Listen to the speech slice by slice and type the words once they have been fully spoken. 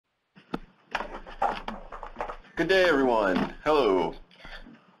Good day, everyone. Hello.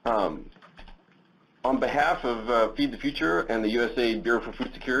 On behalf of Feed the Future and the USAID Bureau for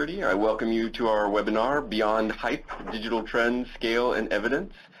Food Security, I welcome you to our webinar, Beyond Hype, Digital Trends, Scale, and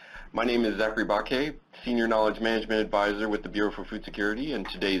Evidence. My name is Zachary Baque, Senior Knowledge Management Advisor with the Bureau for Food Security and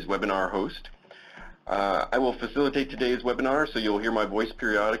today's webinar host. I will facilitate today's webinar, so you'll hear my voice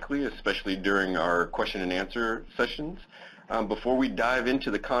periodically, especially during our question and answer sessions. Before we dive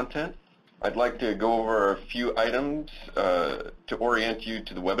into the content, I'd like to go over a few items to orient you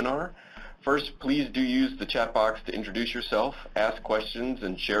to the webinar. First, please do use the chat box to introduce yourself, ask questions,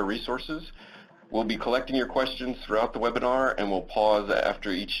 and share resources. We'll be collecting your questions throughout the webinar, and we'll pause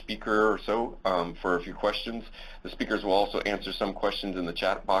after each speaker or so for a few questions. The speakers will also answer some questions in the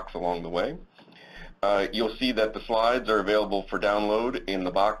chat box along the way. You'll see that the slides are available for download in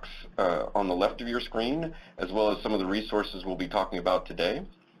the box on the left of your screen, as well as some of the resources we'll be talking about today.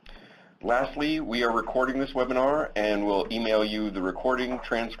 Lastly, we are recording this webinar and we'll email you the recording,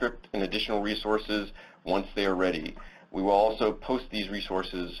 transcript, and additional resources once they are ready. We will also post these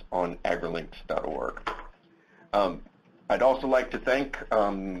resources on agrilinks.org. I'd also like to thank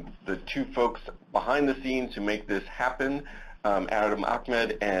the two folks behind the scenes who make this happen, Adam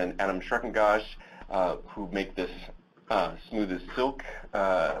Ahmed and Adam Shrekengosh, who make this smooth as silk.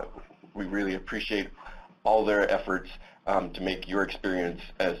 We really appreciate all their efforts to make your experience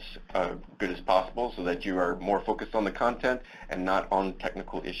as good as possible so that you are more focused on the content and not on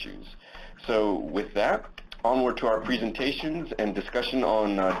technical issues. So with that, onward to our presentations and discussion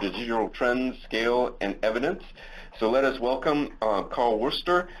on digital trends, scale, and evidence. So let us welcome Carl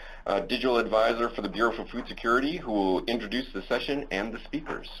Worster, Digital Advisor for the Bureau for Food Security, who will introduce the session and the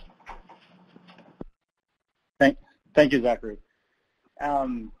speakers. Thank you, Zachary.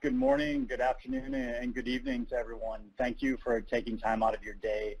 Good morning, good afternoon, and good evening to everyone. Thank you for taking time out of your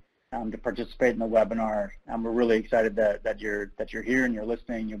day to participate in the webinar. We're really excited that you're here and you're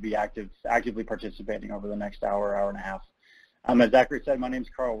listening. You'll be actively participating over the next hour and a half. As Zachary said, my name is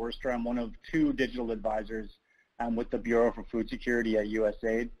Carl Worster. I'm one of two digital advisors with the Bureau for Food Security at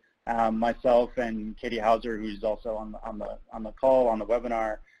USAID. Myself and Katie Hauser, who's also on the call on the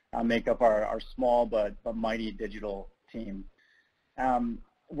webinar, make up our small but mighty digital team.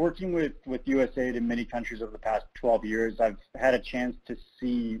 Working with USAID in many countries over the past 12 years, I've had a chance to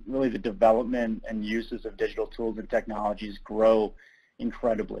see really the development and uses of digital tools and technologies grow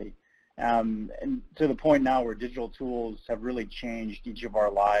incredibly. And to the point now where digital tools have really changed each of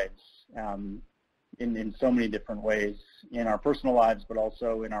our lives in so many different ways, in our personal lives, but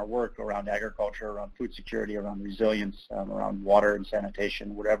also in our work around agriculture, around food security, around resilience, around water and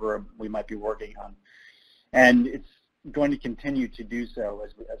sanitation, whatever we might be working on. And it's going to continue to do so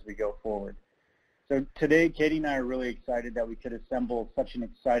as we go forward. So today, Katie and I are really excited that we could assemble such an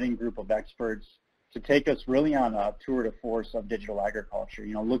exciting group of experts to take us really on a tour de force of digital agriculture,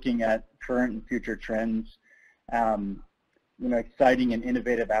 looking at current and future trends, exciting and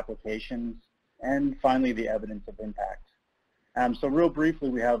innovative applications, and finally the evidence of impact. So real briefly,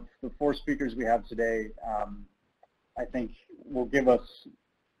 we have the four speakers we have today, I think will give us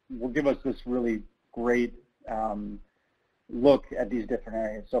this really great look at these different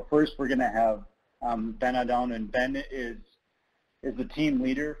areas. So first, we're going to have Ben Adon, and Ben is the team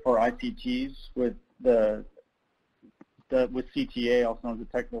leader for ICTs with with CTA, also known as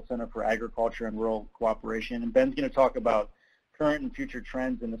the Technical Center for Agriculture and Rural Cooperation. And Ben's going to talk about current and future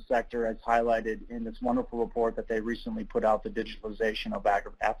trends in the sector as highlighted in this wonderful report that they recently put out, the digitalization of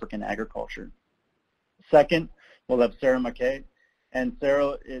African agriculture. Second, we'll have Sarah McKay, and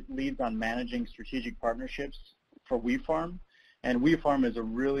Sarah leads on managing strategic partnerships for WeFarm, and WeFarm is a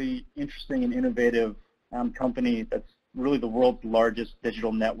really interesting and innovative company that's really the world's largest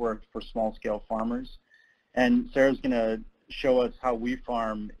digital network for small-scale farmers. And Sarah's going to show us how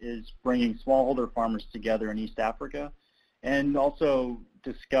WeFarm is bringing smallholder farmers together in East Africa, and also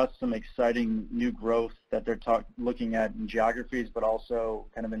discuss some exciting new growth that they're looking at in geographies, but also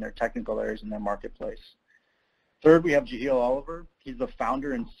kind of in their technical areas in their marketplace. Third, we have Jahil Oliver. He's the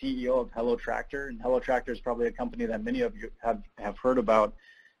founder and CEO of Hello Tractor, and Hello Tractor is probably a company that many of you have heard about.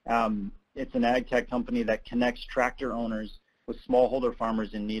 It's an ag tech company that connects tractor owners with smallholder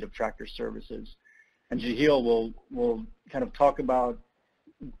farmers in need of tractor services. And Jahil will kind of talk about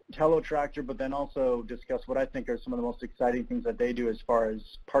Hello Tractor, but then also discuss what I think are some of the most exciting things that they do as far as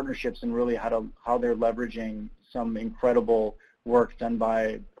partnerships and really how they're leveraging some incredible work done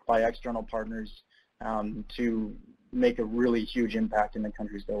by external partners to make a really huge impact in the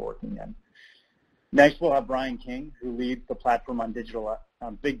countries they're working in. Next, we'll have Brian King, who leads the platform on digital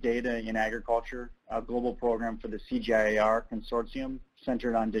big data in agriculture, a global program for the CGIAR consortium.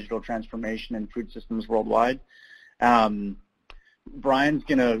 centered on digital transformation and food systems worldwide. Brian's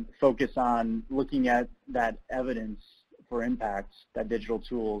going to focus on looking at that evidence for impacts that digital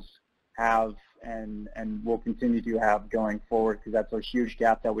tools have and will continue to have going forward, because that's a huge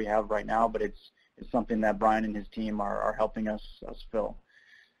gap that we have right now, but it's something that Brian and his team are helping us fill.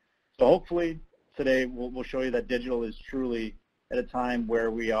 So hopefully today we'll show you that digital is truly at a time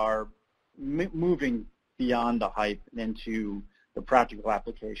where we are moving beyond the hype into the practical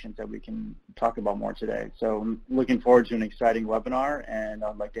applications that we can talk about more today. So I'm looking forward to an exciting webinar, and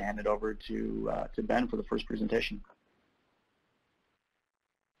I'd like to hand it over to Ben for the first presentation.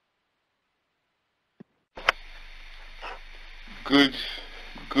 Good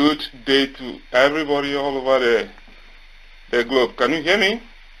day to everybody all over the globe. Can you hear me?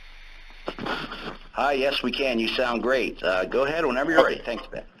 Hi, yes, we can. You sound great. Go ahead whenever you're ready. Thanks,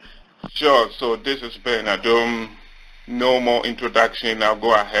 Ben. Sure. So this is Ben Adom. No more introduction. I'll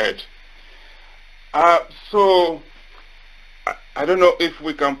go ahead. So I don't know if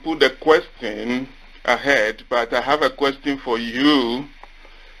we can put the question ahead, but I have a question for you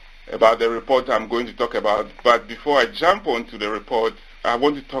about the report I'm going to talk about. But before I jump onto the report, I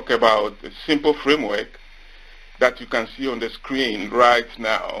want to talk about a simple framework that you can see on the screen right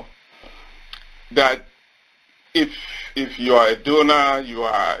now. That if you are a donor, you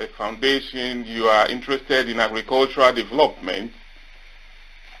are a foundation, you are interested in agricultural development,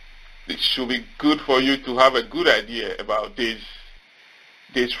 it should be good for you to have a good idea about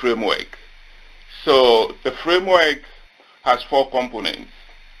this framework. So the framework has 4 components.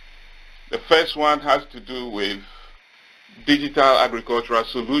 The first one has to do with digital agricultural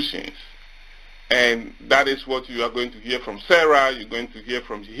solutions. And that is what you are going to hear from Sarah, you're going to hear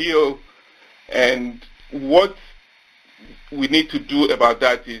from Hill. And what we need to do about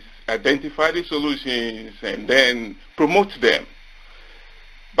that is identify the solutions and then promote them.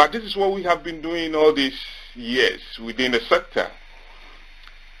 But this is what we have been doing all these years within the sector.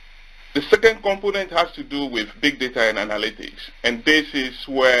 The second component has to do with big data and analytics. And this is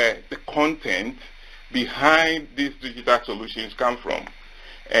where the content behind these digital solutions come from.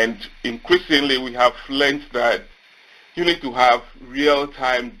 And increasingly we have learned that you need to have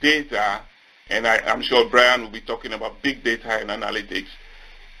real-time data, and I'm sure Brian will be talking about big data and analytics,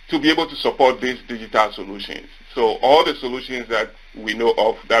 to be able to support these digital solutions. So all the solutions that we know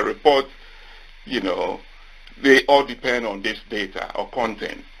of that report, they all depend on this data or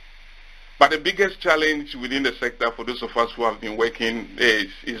content. But the biggest challenge within the sector for those of us who have been working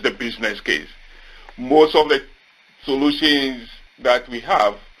is the business case. Most of the solutions that we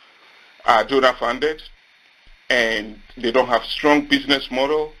have are donor funded, and they don't have strong business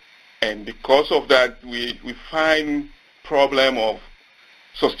model. And because of that, we find problem of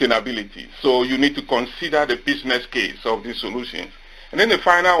sustainability. So you need to consider the business case of these solutions. And then the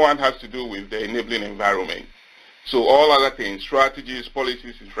final one has to do with the enabling environment. So all other things, strategies,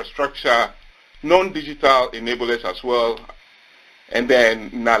 policies, infrastructure, non-digital enablers as well, and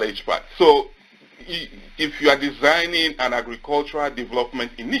then knowledge part. So if you are designing an agricultural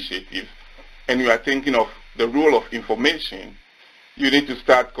development initiative and you are thinking of the role of information, you need to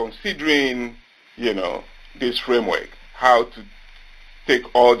start considering, this framework, how to take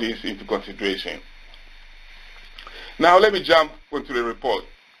all this into consideration. Now let me jump onto the report.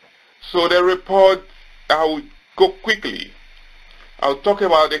 So the report, I will go quickly. I'll talk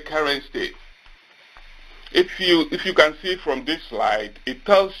about the current state. If you can see from this slide, it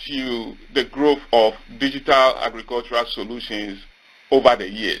tells you the growth of digital agricultural solutions over the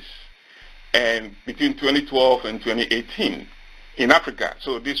years, and between 2012 and 2018 in Africa.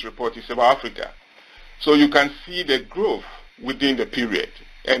 So this report is about Africa. So you can see the growth within the period,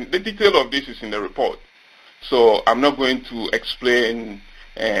 and the detail of this is in the report. So I'm not going to explain,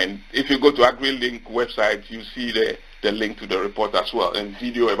 and if you go to Agrilinks website, you see the link to the report as well, and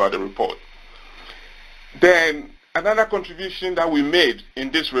video about the report. Then another contribution that we made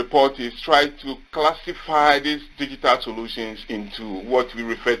in this report is try to classify these digital solutions into what we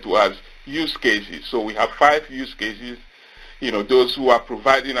refer to as use cases. So we have 5 use cases, those who are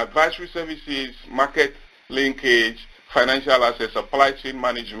providing advisory services, market linkage, financial access, supply chain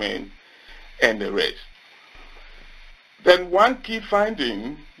management, and the rest. Then one key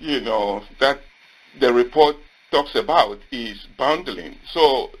finding, that the report talks about is bundling.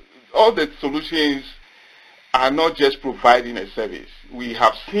 So all the solutions are not just providing a service. We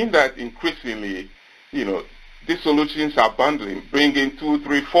have seen that increasingly, these solutions are bundling, bringing 2,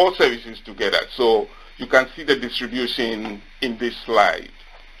 3, 4 services together. So you can see the distribution in this slide.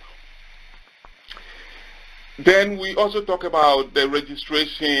 Then we also talk about the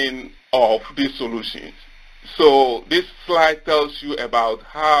registration of these solutions. So this slide tells you about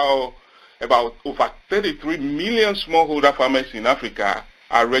how about over 33 million smallholder farmers in Africa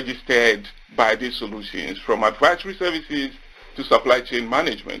are registered by these solutions, from advisory services to supply chain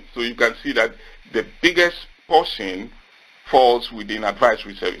management. So you can see that the biggest portion falls within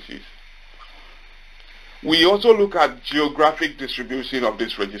advisory services. We also look at geographic distribution of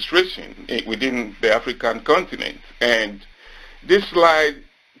this registration within the African continent. And this slide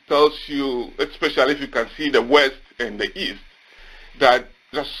tells you, especially if you can see the West and the East, that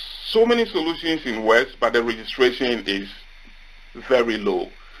there's so many solutions in West, but the registration is very low.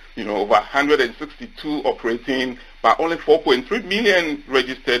 You know, over 162 operating, but only 4.3 million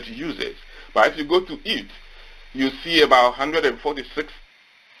registered users. But if you go to East, you see about 146,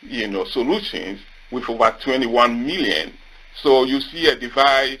 solutions with over 21 million. So you see a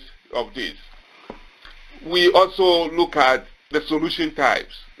divide of this. We also look at the solution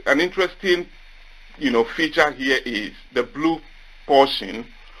types. An interesting, feature here is the blue portion,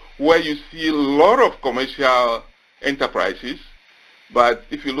 where you see a lot of commercial enterprises, but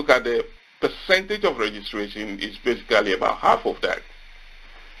if you look at the percentage of registration, it's basically about half of that.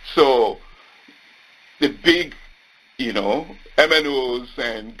 So the big, MNOs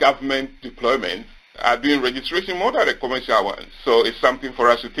and government deployments are doing registration more than the commercial ones. So it's something for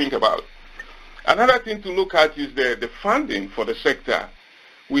us to think about. Another thing to look at is the funding for the sector.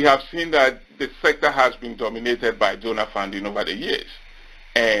 We have seen that the sector has been dominated by donor funding over the years.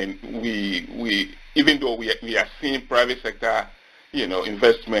 And we even though we are seeing private sector,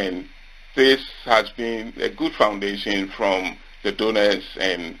 investment, this has been a good foundation from the donors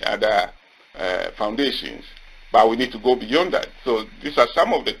and other foundations. But we need to go beyond that. So these are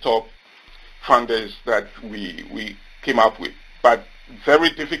some of the top funders that we came up with. But very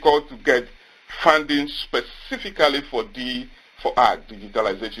difficult to get funding specifically for ag,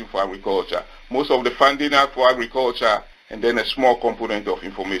 digitalization for agriculture. Most of the funding are for agriculture, and then a small component of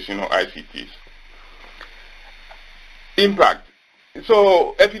information or ICTs. Impact.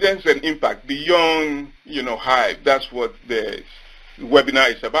 So evidence and impact beyond, hype. That's what the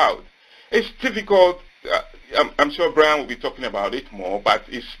webinar is about. It's difficult. I'm sure Brian will be talking about it more, but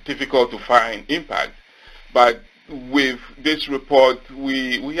it's difficult to find impact. But with this report,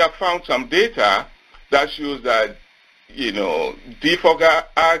 we have found some data that shows that, defogger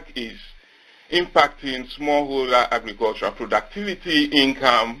ag is impacting smallholder agricultural productivity,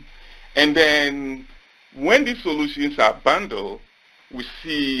 income, and then when these solutions are bundled, we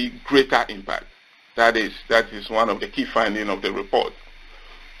see greater impact. That is one of the key findings of the report.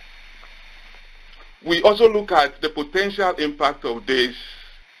 We also look at the potential impact of this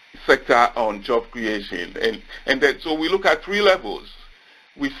sector on job creation, and then so we look at three levels.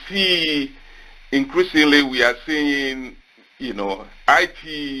 We see increasingly we are seeing,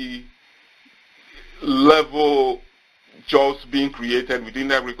 IT level jobs being created within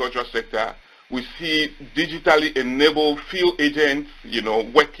the agricultural sector. We see digitally enabled field agents,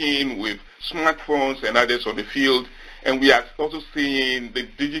 working with smartphones and others on the field. And we are also seeing the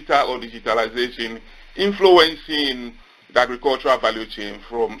digital or digitalization influencing the agricultural value chain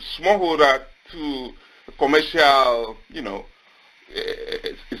from smallholder to commercial,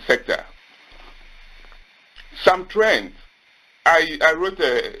 sector. Some trends. I wrote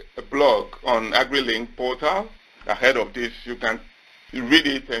a blog on Agrilinks portal. Ahead of this, you can read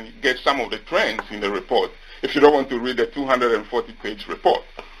it and get some of the trends in the report if you don't want to read the 240-page report.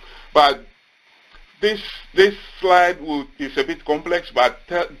 But this slide is a bit complex, but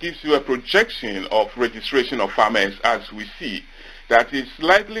gives you a projection of registration of farmers as we see. That is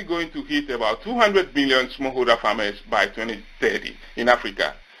likely going to hit about 200 million smallholder farmers by 2030 in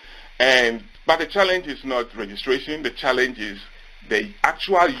Africa. But the challenge is not registration, the challenge is the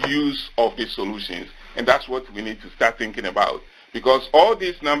actual use of these solutions. And that's what we need to start thinking about. Because all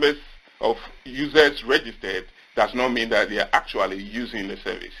these numbers of users registered does not mean that they are actually using the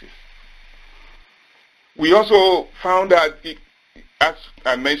services. We also found that, as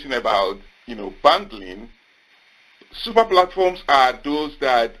I mentioned about, bundling, super platforms are those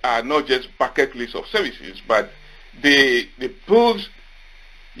that are not just bucket lists of services, but they pull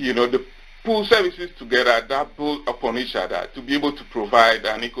services together that build upon each other to be able to provide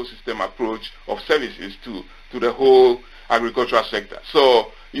an ecosystem approach of services to the whole agricultural sector.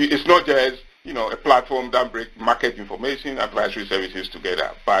 So it's not just a platform that brings market information, advisory services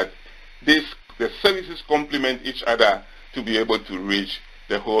together, but the services complement each other to be able to reach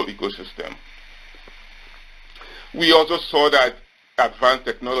the whole ecosystem. We also saw that advanced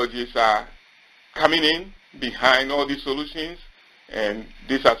technologies are coming in behind all these solutions, and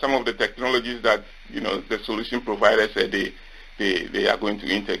these are some of the technologies that the solution providers said they are going to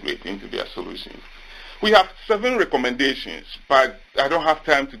integrate into their solutions. We have 7 recommendations, but I don't have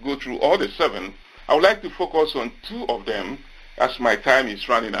time to go through all the 7. I would like to focus on 2 of them as my time is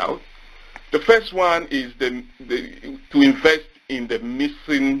running out. The first one is to invest in the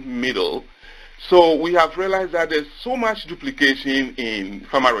missing middle. So we have realized that there's so much duplication in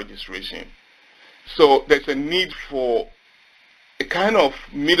farmer registration. So there's a need for a kind of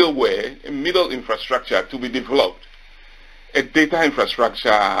middleware, a middle infrastructure to be developed. A data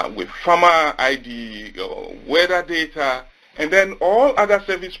infrastructure with farmer ID or weather data, and then all other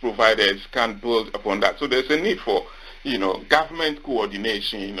service providers can build upon that. So there's a need for, government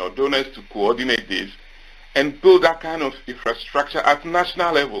coordination or donors to coordinate this and build that kind of infrastructure at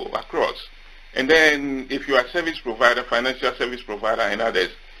national level across. And then if you are a service provider, financial service provider and others,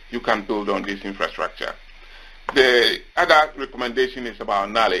 you can build on this infrastructure. The other recommendation is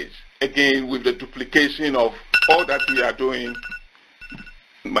about knowledge. Again, with the duplication of all that we are doing,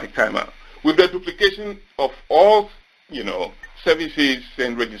 with the duplication of all, services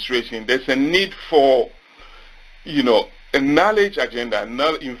and registration, there's a need for, a knowledge agenda,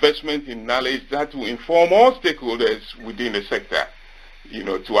 investment in knowledge that will inform all stakeholders within the sector,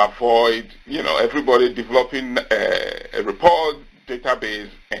 to avoid, everybody developing a report,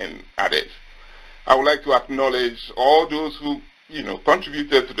 database, and others. I would like to acknowledge all those who,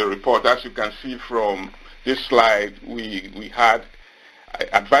 contributed to the report. As you can see from this slide, we had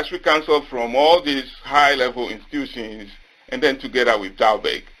advisory council from all these high-level institutions, and then together with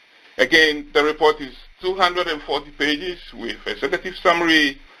Dalbeck. Again, the report is 240 pages with executive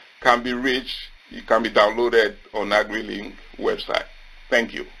summary, can be reached, it can be downloaded on Agrilinks website.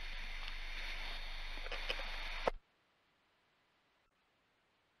 Thank you.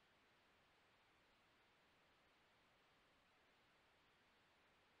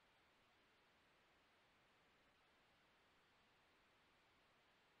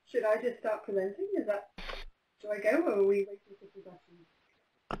 Should I just start presenting? Do I go, or are we waiting for some questions?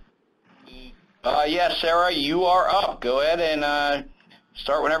 Yes, Sarah, you are up. Go ahead and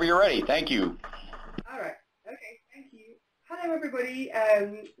start whenever you're ready. Thank you. All right. Okay. Thank you. Hello, everybody.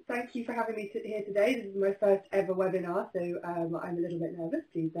 Thank you for having me here today. This is my first ever webinar, so I'm a little bit nervous.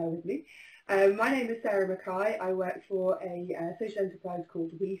 Please bear with me. My name is Sarah Mackay. I work for a social enterprise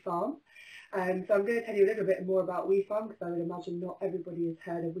called WeFarm. So I'm going to tell you a little bit more about WeFarm, because I would imagine not everybody has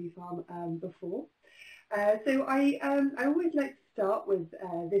heard of WeFarm before. So I always like to start with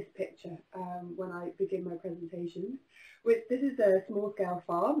this picture when I begin my presentations. This is a small-scale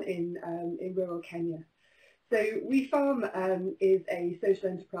farm in rural Kenya. So WeFarm is a social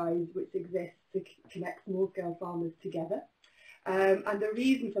enterprise which exists to connect small-scale farmers together. And the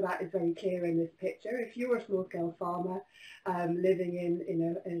reason for that is very clear in this picture. If you're a small-scale farmer living in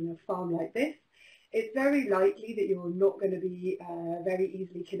a farm like this, it's very likely that you're not going to be very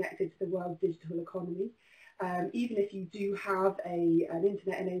easily connected to the world's digital economy. Even if you do have an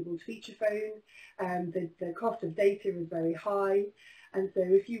internet-enabled feature phone, the cost of data is very high. And so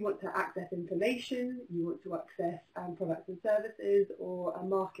if you want to access information, you want to access products and services, or a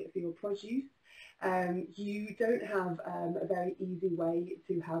market for your produce, you don't have a very easy way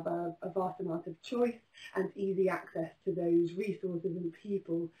to have a vast amount of choice and easy access to those resources and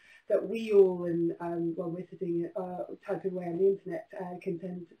people that we all, when we're sitting typing away on the internet, can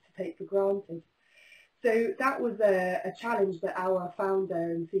tend to take for granted. So that was a challenge that our founder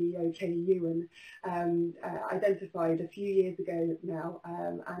and CEO, Kenny Ewan, identified a few years ago now,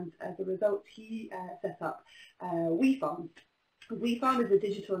 and as a result he set up WeFarm. WeFarm is a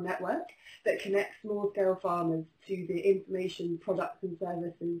digital network that connects small-scale farmers to the information, products and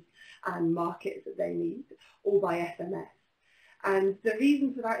services and markets that they need, all by SMS. And the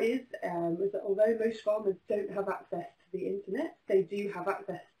reason for that is that although most farmers don't have access to the internet, they do have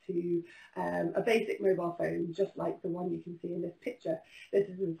access to a basic mobile phone, just like the one you can see in this picture. This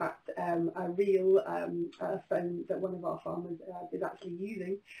is in fact a real phone that one of our farmers is actually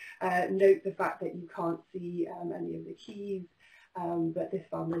using. Note the fact that you can't see any of the keys, but this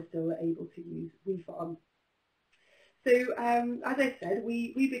farmer is still able to use WeFarm. So as I said,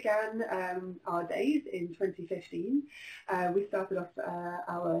 we began our days in 2015. We started off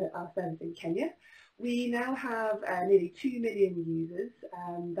our service in Kenya. We now have nearly 2 million users.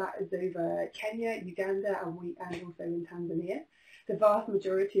 That is over Kenya, Uganda, and also in Tanzania. The vast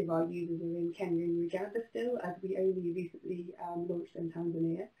majority of our users are in Kenya and Uganda still, as we only recently launched in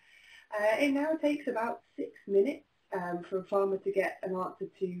Tanzania. It now takes about 6 minutes for a farmer to get an answer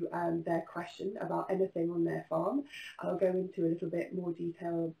to their question about anything on their farm. I'll go into a little bit more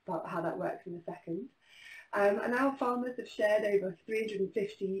detail about how that works in a second. And our farmers have shared over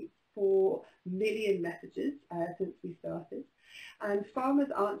 354 million messages since we started. And farmers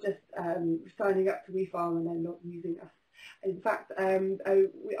aren't just signing up to WeFarm and then not using us. In fact,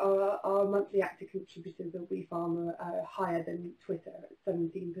 our monthly active contributors of WeFarm are higher than Twitter at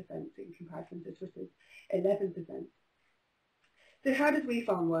 17% in comparison to Twitter's 11%. So how does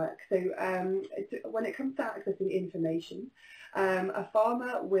WeFarm work? So when it comes to accessing information, a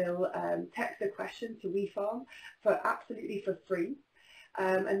farmer will text a question to WeFarm absolutely for free.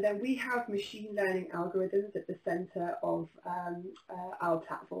 And then we have machine learning algorithms at the center of our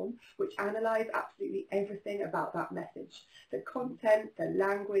platform, which analyze absolutely everything about that message, the content, the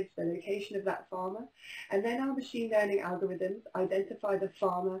language, the location of that farmer. And then our machine learning algorithms identify the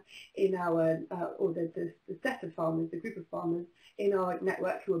farmer in our, or the set of farmers, the group of farmers in our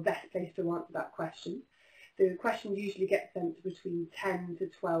network who are best placed to answer that question. The question usually gets sent to between 10 to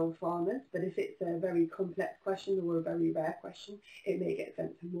 12 farmers, but if it's a very complex question or a very rare question, it may get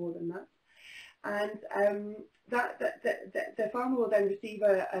sent to more than that. And the farmer will then receive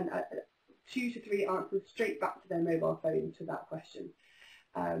 2 to 3 answers straight back to their mobile phone to that question.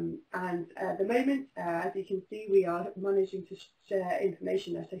 At the moment, as you can see, we are managing to share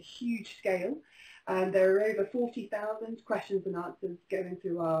information at a huge scale. There are over 40,000 questions and answers going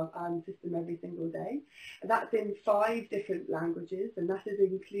through our system every single day. That's in 5 different languages, and that is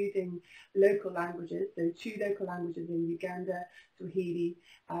including local languages. So 2 local languages in Uganda, Swahili,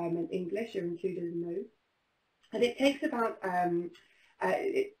 and English are included in those. And it takes about,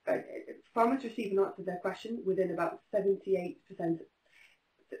 farmers receive an answer to their question within about 78%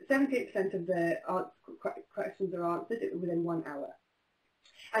 of the questions are answered within 1 hour.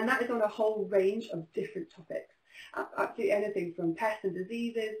 And that is on a whole range of different topics, absolutely anything from pests and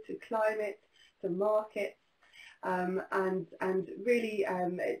diseases to climate to markets, and really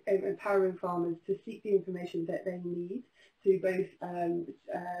empowering farmers to seek the information that they need to both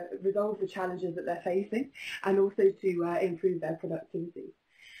resolve the challenges that they're facing and also to improve their productivity.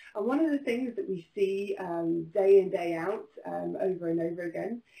 And one of the things that we see day in, day out, over and over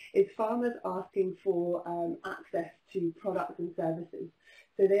again, is farmers asking for access to products and services.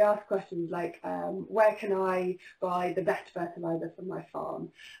 So they ask questions like, where can I buy the best fertilizer for my farm?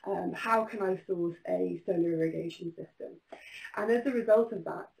 How can I source a solar irrigation system? And as a result of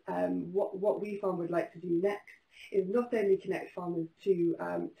that, what WeFarm would like to do next is not only connect farmers to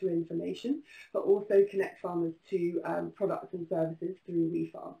information, but also connect farmers to products and services through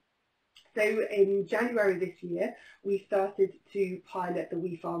WeFarm. So in January this year, we started to pilot the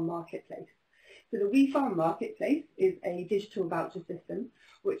WeFarm Marketplace. So the WeFarm Marketplace is a digital voucher system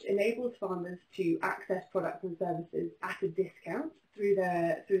which enables farmers to access products and services at a discount through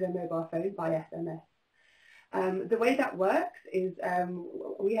their mobile phone by SMS. The way that works is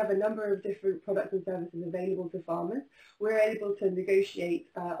we have a number of different products and services available to farmers. We're able to negotiate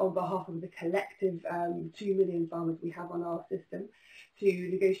on behalf of the collective 2 million farmers we have on our system to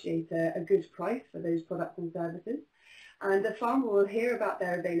negotiate a good price for those products and services. And the farmer will hear about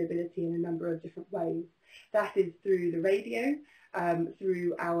their availability in a number of different ways. That is through the radio,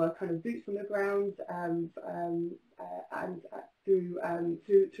 through our kind of boots on the ground, and through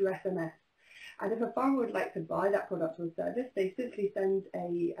SMS. And if a farmer would like to buy that product or service, they simply send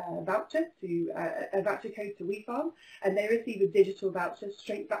a voucher code to WeFarm, and they receive a digital voucher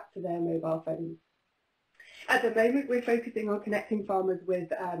straight back to their mobile phones. At the moment, we're focusing on connecting farmers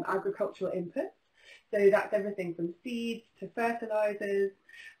with agricultural inputs. So that's everything from seeds to fertilizers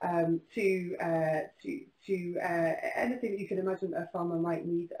to anything you can imagine a farmer might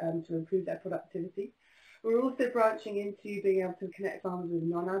need to improve their productivity. We're also branching into being able to connect farmers with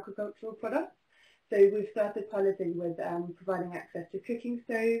non-agricultural products. So we've started piloting with providing access to cooking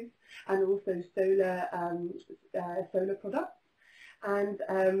stoves and also solar products. And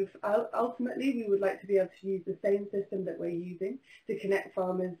ultimately, we would like to be able to use the same system that we're using to connect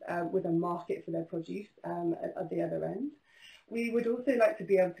farmers with a market for their produce at the other end. We would also like to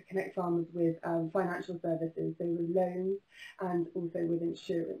be able to connect farmers with financial services, so with loans and also with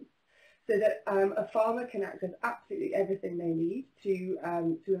insurance, so that a farmer can access absolutely everything they need to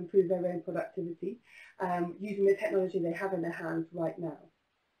improve their own productivity using the technology they have in their hands right now.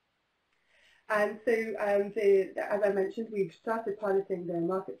 And so, as I mentioned, we've started piloting the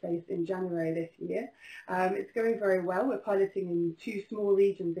marketplace in January this year. It's going very well. We're piloting in 2 small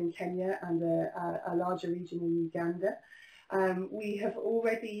regions in Kenya and a larger region in Uganda. We have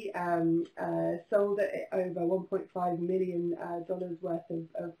already sold over $1.5 million worth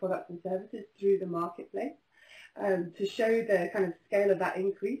of products and services through the marketplace. To show the kind of scale of that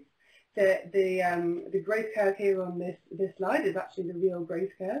increase, The growth curve here on this slide is actually the real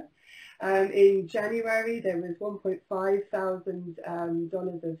growth curve. In January, there was $1.5 thousand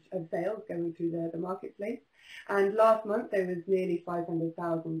of sales going through the marketplace, and last month there was nearly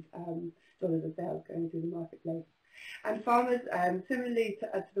 $500,000 of sales going through the marketplace. And farmers, similarly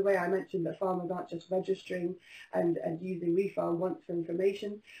to the way I mentioned that farmers aren't just registering and using WeFarm once for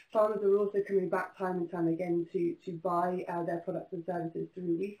information, farmers are also coming back time and time again to buy their products and services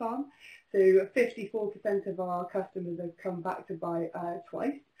through WeFarm. So 54% of our customers have come back to buy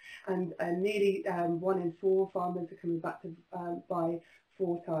twice, and nearly 1 in 4 farmers are coming back to buy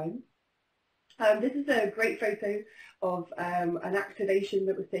 4 times. This is a great photo of an activation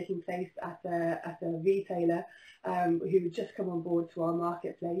that was taking place at a retailer who had just come on board to our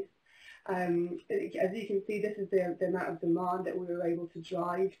marketplace. As you can see, this is the amount of demand that we were able to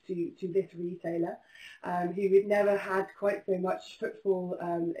drive to this retailer, who had never had quite so much footfall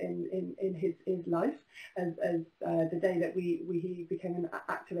in his life as the day that he became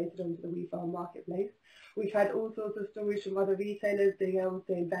activated onto the WeFarm marketplace. We've had all sorts of stories from other retailers being able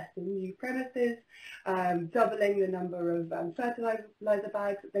to invest in new premises, doubling the number of fertilizer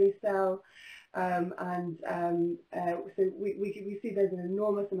bags that they sell, so we see there's an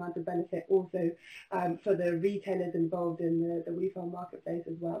enormous amount of benefit also for the retailers involved in the WeFarm marketplace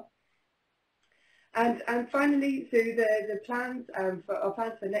as well. And finally, so our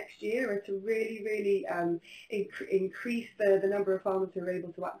plans for next year are to really increase the number of farmers who are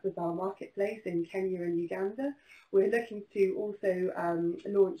able to access our marketplace in Kenya and Uganda. We're looking to also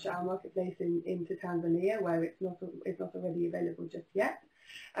launch our marketplace into Tanzania, where it's not already available just yet.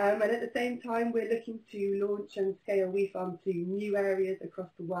 And at the same time, we're looking to launch and scale WeFarm to new areas across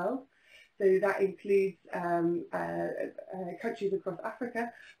the world. So that includes countries across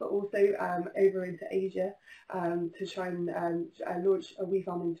Africa, but also over into Asia, to try and launch a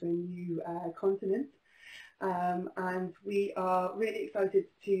WeFarm into a new continent. And we are really excited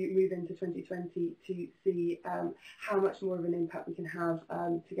to move into 2020 to see how much more of an impact we can have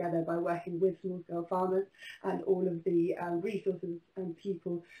together by working with small-scale farmers and all of the resources and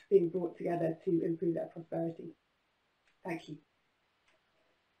people being brought together to improve their prosperity. Thank you.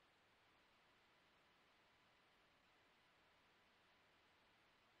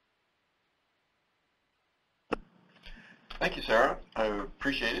 Thank you, Sarah. I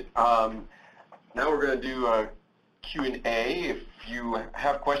appreciate it. Now we're going to do a Q&A. If you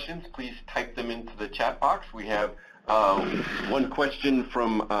have questions, please type them into the chat box. We have one question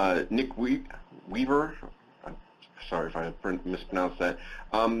from Nick Weaver. I'm sorry if I mispronounced that.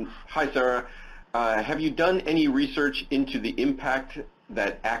 Hi, Sarah. Have you done any research into the impact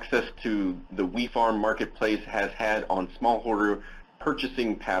that access to the WeFarm marketplace has had on smallholder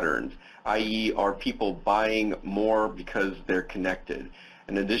purchasing patterns, i.e. are people buying more because they're connected?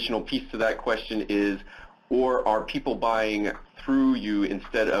 An additional piece to that question is, or are people buying through you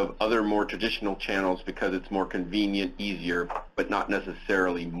instead of other more traditional channels because it's more convenient, easier, but not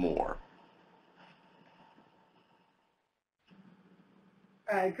necessarily more?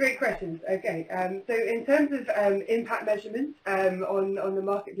 Great questions. Okay, so in terms of impact measurement on the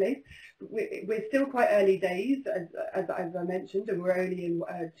marketplace, we're still quite early days, as I mentioned, and we're only in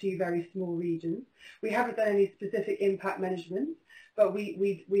 2 very small regions. We haven't done any specific impact management, but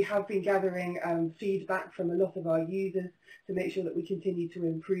we have been gathering feedback from a lot of our users to make sure that we continue to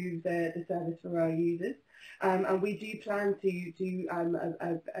improve the service for our users. And we do plan to do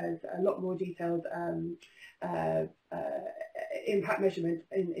a lot more detailed impact measurement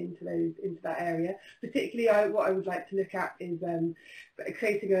into that area. Particularly, what I would like to look at is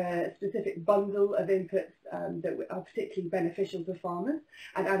creating a specific bundle of inputs that are particularly beneficial to farmers,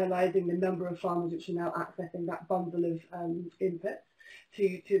 and analysing the number of farmers which are now accessing that bundle of inputs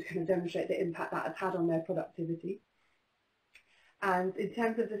to kind of demonstrate the impact that has had on their productivity. And in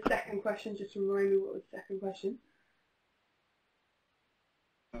terms of the second question, just remind me, what was the second question?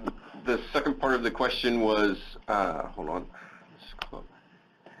 The second part of the question was, hold on,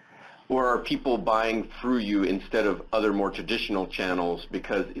 or are people buying through you instead of other more traditional channels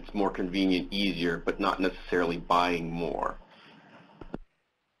because it's more convenient, easier, but not necessarily buying more?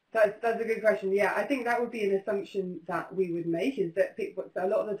 That's a good question. Yeah, I think that would be an assumption that we would make, is that people, so a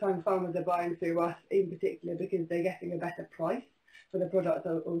lot of the time farmers are buying through us in particular because they're getting a better price for the product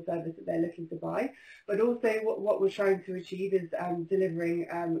or service that they're looking to buy. But also what we're trying to achieve is delivering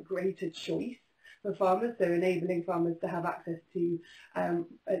greater choice for farmers, so enabling farmers to have access to a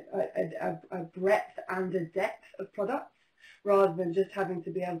breadth and a depth of products rather than just having to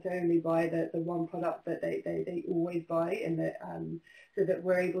be able to only buy the one product that they always buy, and that so that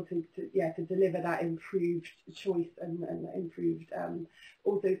we're able to deliver that improved choice and improved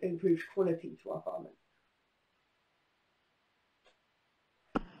also improved quality to our farmers.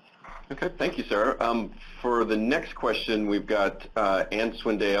 Okay, thank you, Sarah. For the next question, we've got Ann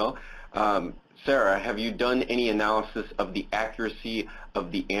Swindale. Sarah, have you done any analysis of the accuracy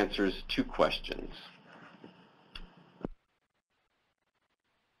of the answers to questions?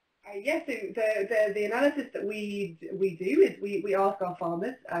 Yes, so the analysis that we do is we ask our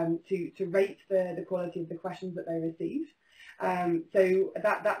farmers to rate the quality of the questions that they receive. So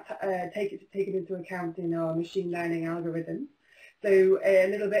that's taken into account in our machine learning algorithms. So a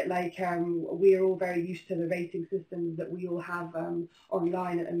little bit like we are all very used to the rating systems that we all have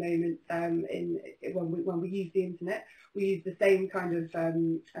online at the moment. When we use the internet, we use the same kind of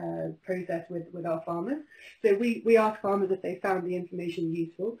process with our farmers. So we ask farmers if they found the information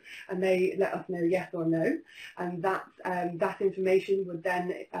useful, and they let us know yes or no. And that information would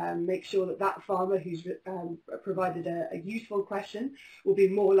then make sure that that farmer who's provided a useful question will be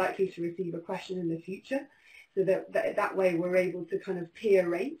more likely to receive a question in the future. So that way we're able to kind of peer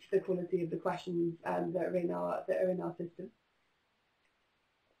rate the quality of the questions that are in our system.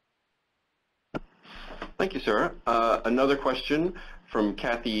 Thank you, Sarah. Another question from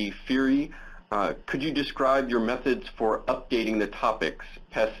Kathy Feary. Could you describe your methods for updating the topics,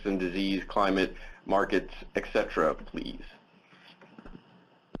 pests and disease, climate, markets, etc., please?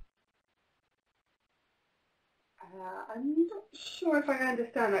 I'm not sure if I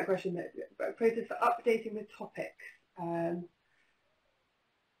understand that question. Process for updating the topics.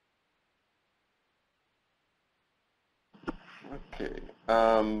 Okay.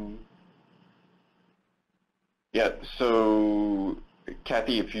 Yeah, so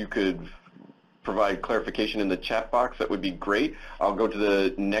Kathy, if you could provide clarification in the chat box, that would be great. I'll go to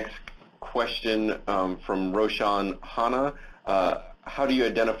the next question from Roshan Hanna. How do you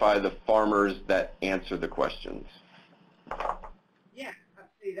identify the farmers that answer the questions? Yeah,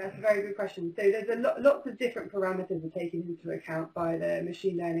 absolutely. That's a very good question. So there's lots of different parameters are taken into account by the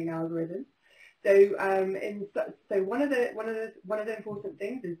machine learning algorithm. So one of the important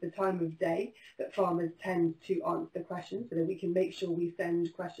things is the time of day that farmers tend to answer the questions, so that we can make sure we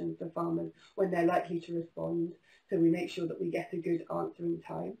send questions to farmers when they're likely to respond, so we make sure that we get a good answering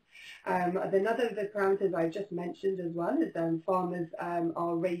time. Another of the parameters I just mentioned as well is farmers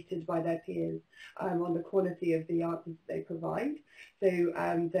are rated by their peers on the quality of the answers that they provide. So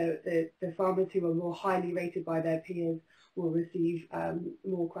the farmers who are more highly rated by their peers will receive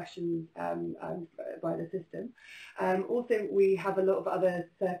more questions by the system. Also, we have a lot of other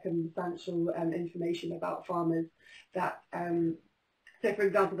circumstantial information about farmers that so, for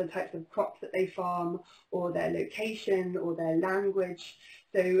example, the types of crops that they farm, or their location, or their language.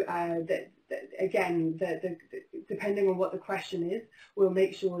 So, again, depending on what the question is, we'll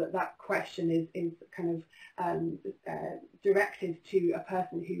make sure that that question is kind of directed to a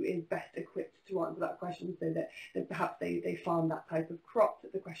person who is best equipped to answer that question, so that perhaps they farm that type of crop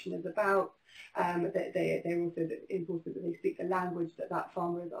that the question is about. They're also important that they speak the language that that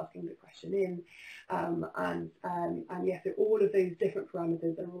farmer is asking the question in, and yes, so all of those different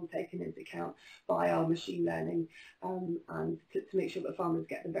parameters are all taken into account by our machine learning, and to make sure that farmers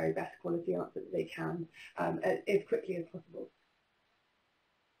get the very best quality answer that they can as quickly as possible.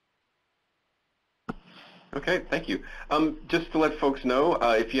 Okay, thank you. Just to let folks know,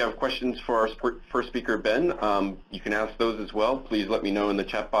 if you have questions for our first speaker, Ben, you can ask those as well. Please let me know in the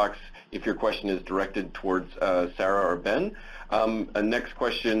chat box if your question is directed towards Sarah or Ben. A next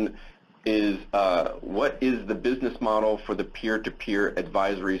question is, what is the business model for the peer-to-peer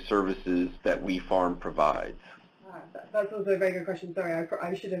advisory services that WeFarm provides? That's also a very good question. Sorry,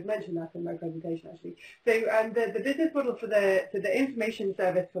 I should have mentioned that in my presentation, actually. So the business model for the information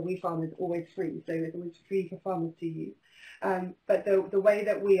service for WeFarm is always free, so it's always free for farmers to use. But the way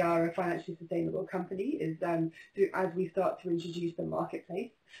that we are a financially sustainable company is as we start to introduce the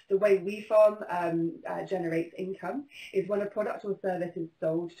marketplace. The way WeFarm generates income is when a product or service is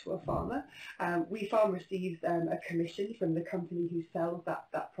sold to a farmer, WeFarm receives a commission from the company who sells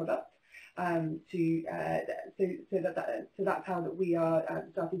that product. So that's how that we are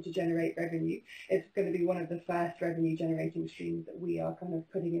starting to generate revenue. It's going to be one of the first revenue generating streams that we are kind of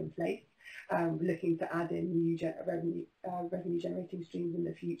putting in place, looking to add in new revenue generating streams in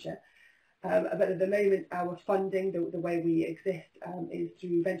the future. But at the moment, our funding, the way we exist, is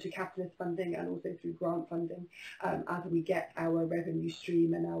through venture capitalist funding and also through grant funding, as we get our revenue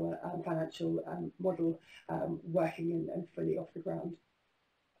stream and our financial model working and fully off the ground.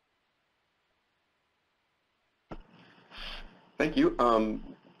 Thank you.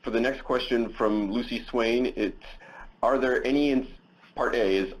 For the next question from Lucy Swain, it's, part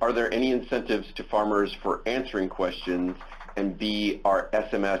A is, are there any incentives to farmers for answering questions, and B, are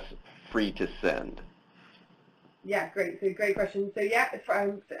SMS free to send? Yeah, great. So great question. So yeah,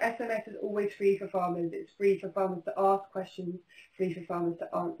 SMS is always free for farmers. It's free for farmers to ask questions, free for farmers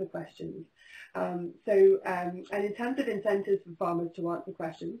to answer questions. And in terms of incentives for farmers to answer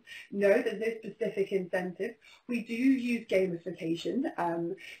questions, no, there's no specific incentive. We do use gamification.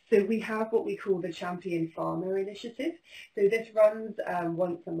 So we have what we call the Champion Farmer Initiative. So this runs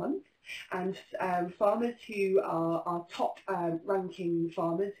once a month. And farmers who are top ranking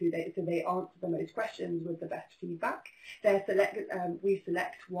farmers, so they answer the most questions with the best feedback, we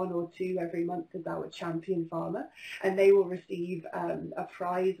select one or two every month as our champion farmer, and they will receive a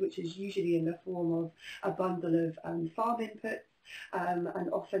prize, which is usually in the form of a bundle of farm inputs, and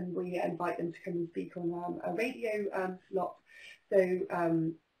often we invite them to come and speak on a radio slot.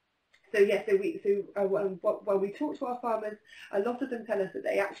 When we talk to our farmers, a lot of them tell us that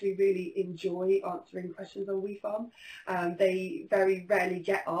they actually really enjoy answering questions on WeFarm. They very rarely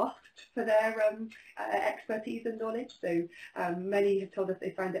get asked for their expertise and knowledge, so many have told us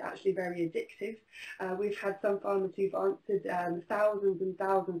they find it actually very addictive. We've had some farmers who've answered thousands and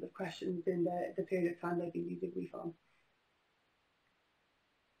thousands of questions in the period of time they've been using WeFarm.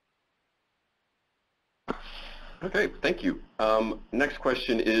 Okay, thank you. Next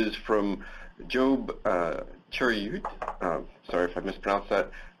question is from Job Chariut. Sorry if I mispronounced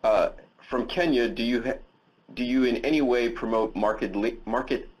that. From Kenya, do you in any way promote market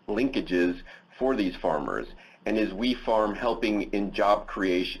linkages for these farmers? And is WeFarm helping in job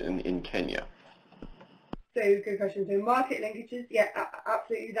creation in Kenya? So good question. So market linkages, yeah,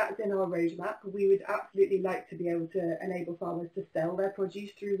 absolutely, that's in our roadmap. We would absolutely like to be able to enable farmers to sell their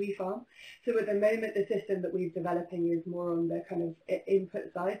produce through WeFarm. So at the moment, the system that we're developing is more on the kind of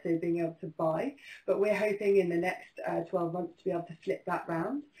input side, so being able to buy. But we're hoping in the next 12 months to be able to flip that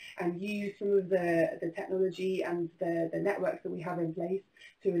round and use some of the technology and the networks that we have in place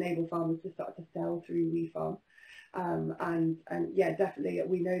to enable farmers to start to sell through WeFarm. And yeah, definitely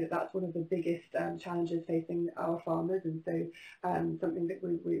we know that that's one of the biggest challenges facing our farmers, and so something that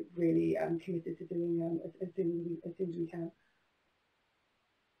we're really committed to doing as soon as we can.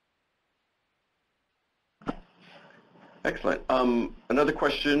 Excellent. Another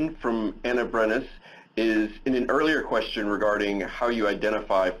question from Anna Brennis is, in an earlier question regarding how you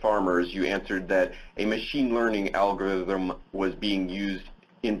identify farmers, you answered that a machine learning algorithm was being used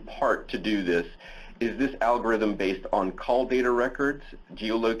in part to do this. Is this algorithm based on call data records,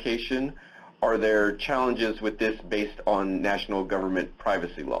 geolocation? Are there challenges with this based on national government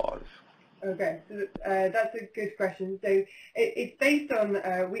privacy laws? Okay, so that's a good question. So it's based on,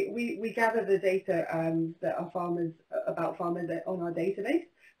 we gather the data that our farmers, about farmers on our database,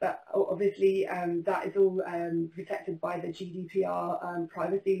 but obviously that is all protected by the GDPR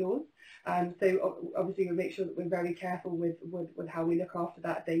privacy laws. So obviously we make sure that we're very careful with how we look after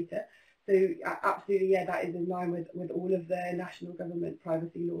that data. So absolutely, yeah, that is in line with all of the national government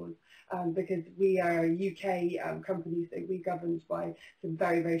privacy laws, because we are a UK company, so we're governed by some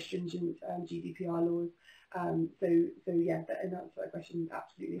very, very stringent GDPR laws. So yeah, in answer to that question,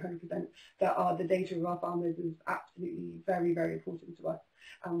 absolutely 100%. The data of our farmers is absolutely very, very important to us,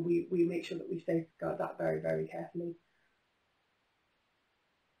 and we make sure that we safeguard that very, very carefully.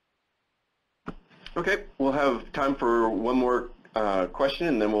 Okay, we'll have time for one more question,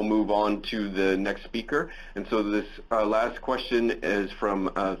 and then we'll move on to the next speaker. And so this last question is from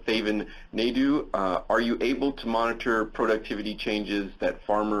Thaven Naidu. Are you able to monitor productivity changes that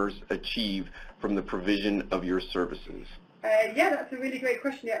farmers achieve from the provision of your services? Yeah, that's a really great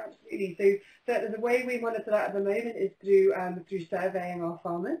question. Yeah, absolutely. So the way we monitor that at the moment is through surveying our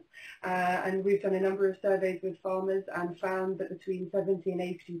farmers, and we've done a number of surveys with farmers and found that between 70 and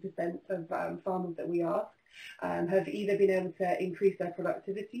 80% of farmers that we ask have either been able to increase their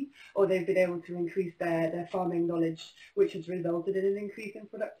productivity, or they've been able to increase their farming knowledge, which has resulted in an increase in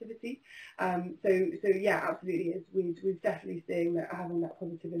productivity. So yeah, absolutely, we're definitely seeing that having that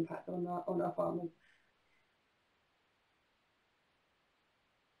positive impact on our farmers.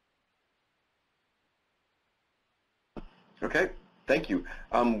 Okay, thank you.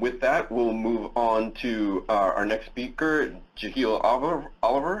 With that, we'll move on to our next speaker, Jahil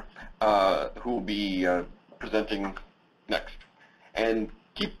Oliver, who will be presenting next. And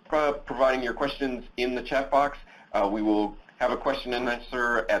keep providing your questions in the chat box. We will have a question and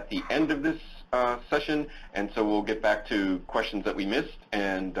answer at the end of this session, and so we'll get back to questions that we missed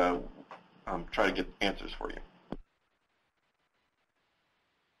and try to get answers for you.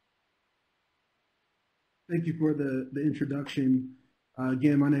 Thank you for the introduction.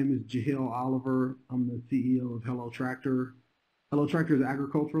 Again, my name is Jahil Oliver. I'm the CEO of Hello Tractor. Hello Tractor is an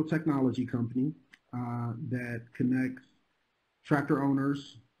agricultural technology company that connects tractor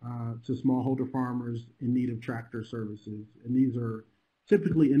owners to smallholder farmers in need of tractor services. And these are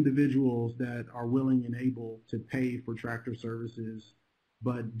typically individuals that are willing and able to pay for tractor services,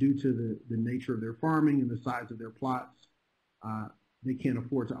 but due to the nature of their farming and the size of their plots, they can't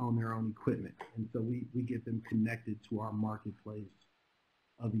afford to own their own equipment. And so we get them connected to our marketplace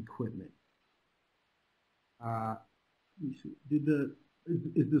of equipment. Is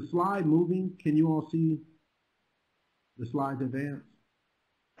the slide moving? Can you all see the slides advance?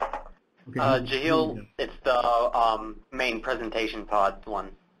 Okay. Jahil, it's the main presentation pod one.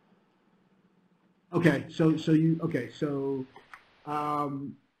 Okay, so I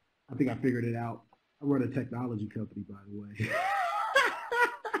think I figured it out. I run a technology company, by the way.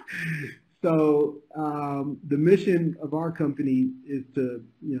 So the mission of our company is to,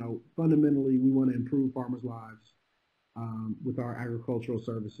 fundamentally we want to improve farmers' lives with our agricultural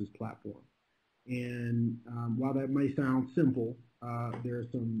services platform. And while that may sound simple, there are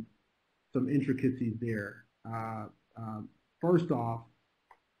some intricacies there. First off,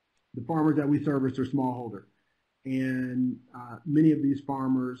 the farmers that we service are smallholder, and many of these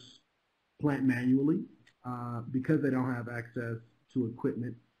farmers plant manually because they don't have access to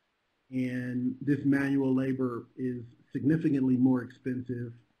equipment, and this manual labor is significantly more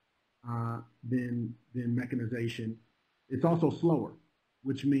expensive than mechanization. It's also slower,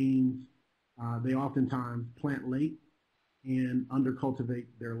 which means they oftentimes plant late and undercultivate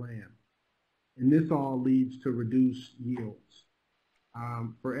their land. And this all leads to reduced yields.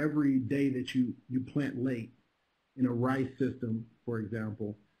 For every day that you plant late in a rice system, for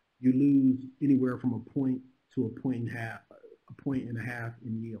example, you lose anywhere from a point to a point and a half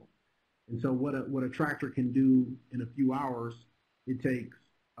in yield. And so what a tractor can do in a few hours, it takes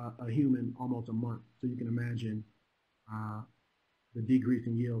a human almost a month. So you can imagine the decrease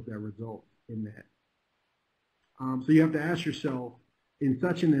in yields that results in that. So you have to ask yourself, in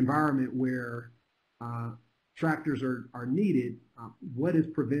such an environment where tractors are needed, what is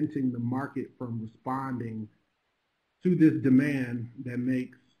preventing the market from responding to this demand that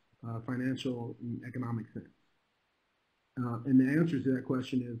makes financial and economic sense? And the answer to that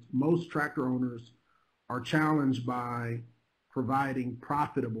question is most tractor owners are challenged by providing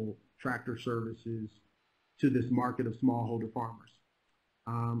profitable tractor services to this market of smallholder farmers.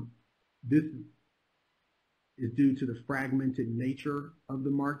 This is due to the fragmented nature of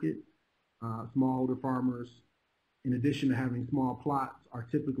the market. Smallholder farmers, in addition to having small plots, are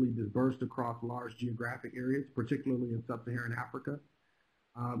typically dispersed across large geographic areas, particularly in sub-Saharan Africa.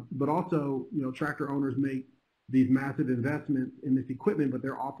 But also, tractor owners make these massive investments in this equipment, but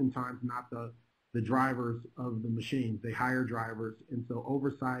they're oftentimes not the drivers of the machines. They hire drivers, and so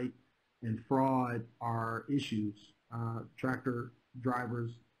oversight and fraud are issues. Tractor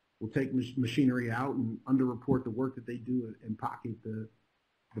drivers will take machinery out and underreport the work that they do and pocket the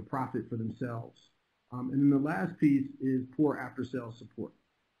profit for themselves. And then the last piece is poor after-sales support.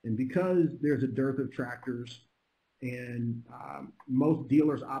 And because there's a dearth of tractors and most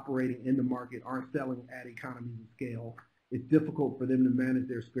dealers operating in the market aren't selling at economies of scale, it's difficult for them to manage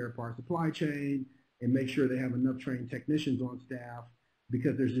their spare part supply chain and make sure they have enough trained technicians on staff,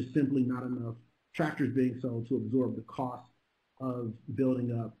 because there's just simply not enough tractors being sold to absorb the cost of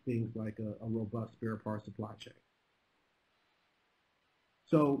building up things like a robust spare part supply chain.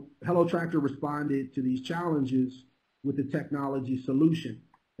 So Hello Tractor responded to these challenges with a technology solution.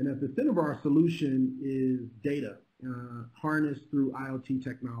 And at the center of our solution is data harnessed through IoT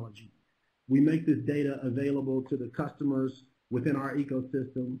technology. We make this data available to the customers within our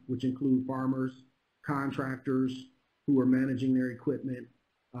ecosystem, which include farmers, contractors who are managing their equipment,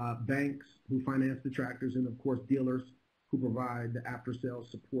 banks who finance the tractors, and of course dealers who provide the after-sales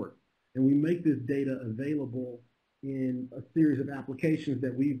support. And we make this data available in a series of applications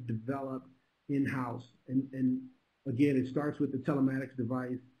that we've developed in-house. And again, it starts with the telematics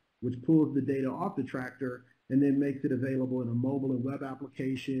device, which pulls the data off the tractor and then makes it available in a mobile and web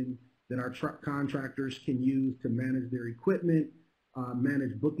application that our contractors can use to manage their equipment,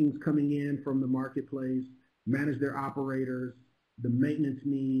 manage bookings coming in from the marketplace, manage their operators, the maintenance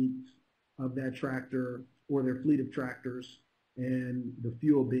needs of that tractor or their fleet of tractors, and the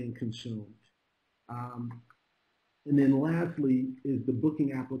fuel being consumed. And then lastly is the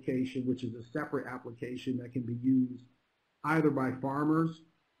booking application, which is a separate application that can be used either by farmers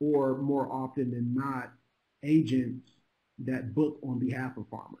or, more often than not, agents that book on behalf of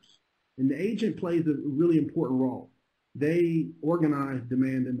farmers. And the agent plays a really important role. They organize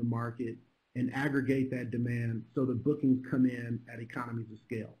demand in the market. and aggregate that demand so the bookings come in at economies of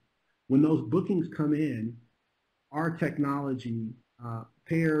scale. When those bookings come in, our technology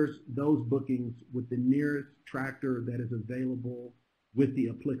pairs those bookings with the nearest tractor that is available with the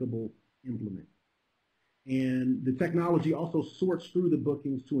applicable implement. And the technology also sorts through the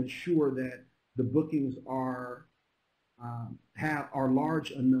bookings to ensure that the bookings are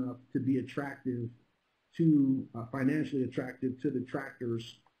large enough to be attractive to financially attractive to the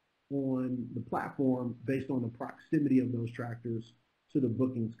tractors on the platform based on the proximity of those tractors to the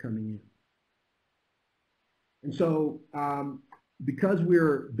bookings coming in. And so because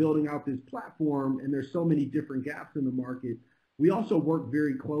we're building out this platform and there's so many different gaps in the market, we also work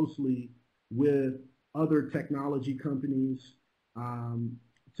very closely with other technology companies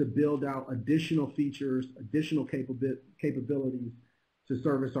to build out additional features, additional capabilities to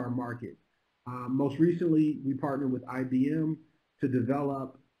service our market. Most recently, we partnered with IBM to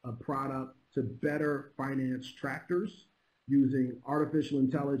develop a product to better finance tractors using artificial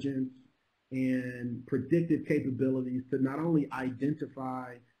intelligence and predictive capabilities to not only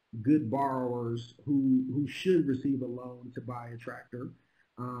identify good borrowers who should receive a loan to buy a tractor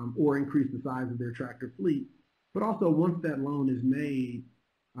or increase the size of their tractor fleet, but also once that loan is made,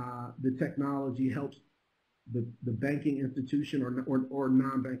 the technology helps the banking institution or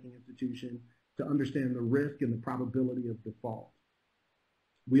non-banking institution to understand the risk and the probability of default.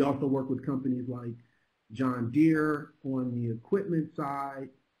 We also work with companies like John Deere on the equipment side,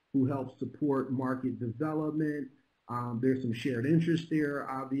 who helps support market development. There's some shared interest there,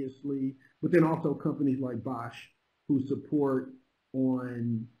 obviously, but then also companies like Bosch, who support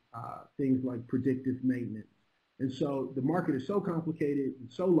on things like predictive maintenance. And so the market is so complicated and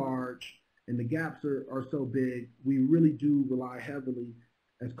so large, and the gaps are so big, we really do rely heavily,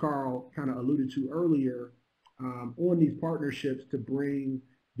 as Carl kind of alluded to earlier, on these partnerships to bring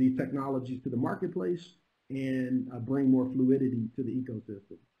these technologies to the marketplace and bring more fluidity to the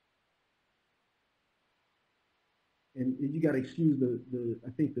ecosystem. And you got to excuse I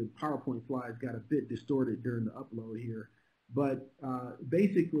think the PowerPoint slides got a bit distorted during the upload here. But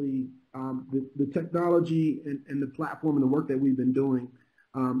basically, the technology and the platform and the work that we've been doing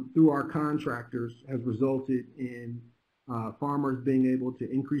through our contractors has resulted in farmers being able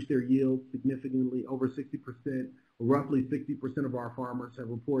to increase their yield significantly, over 60%, or roughly 60% of our farmers have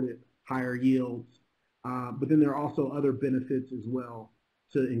reported higher yields. But then there are also other benefits as well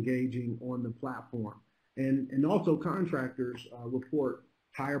to engaging on the platform. And also contractors report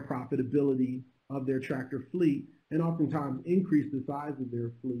higher profitability of their tractor fleet and oftentimes increase the size of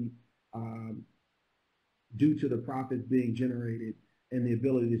their fleet due to the profits being generated and the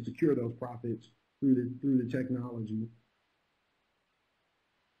ability to secure those profits through the technology.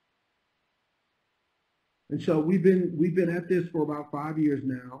 And so we've been at this for about 5 years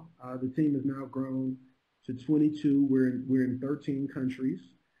now. The team has now grown to 22. We're in 13 countries,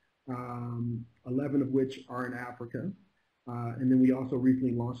 11 of which are in Africa. And then we also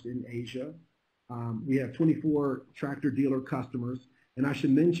recently launched in Asia. We have 24 tractor dealer customers. And I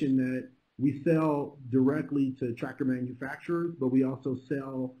should mention that we sell directly to tractor manufacturers, but we also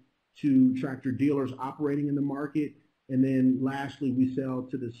sell to tractor dealers operating in the market. And then lastly, we sell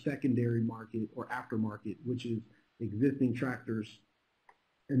to the secondary market or aftermarket, which is existing tractors.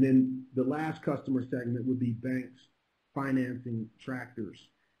 And then the last customer segment would be banks financing tractors.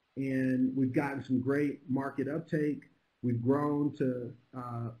 And we've gotten some great market uptake. We've grown to,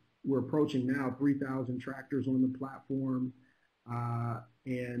 we're approaching now 3,000 tractors on the platform.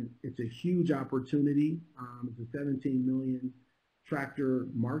 And it's a huge opportunity. It's a 17 million tractor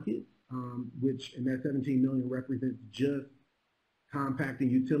market, and that 17 million represents just compact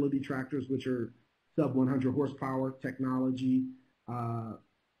and utility tractors, which are sub 100 horsepower technology. Our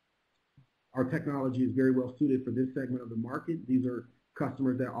technology is very well suited for this segment of the market. These are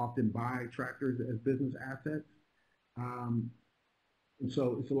customers that often buy tractors as business assets. And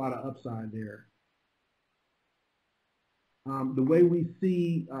so it's a lot of upside there. The way we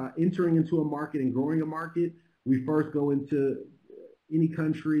see entering into a market and growing a market, we first go into any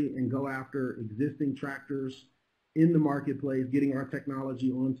country and go after existing tractors in the marketplace, getting our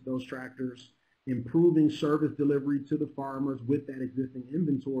technology onto those tractors, improving service delivery to the farmers with that existing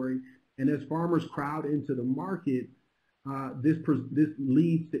inventory. And as farmers crowd into the market, this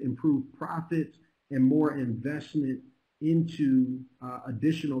leads to improved profits and more investment into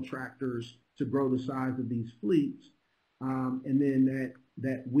additional tractors to grow the size of these fleets. And then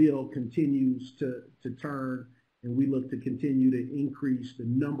that wheel continues to turn, and we look to continue to increase the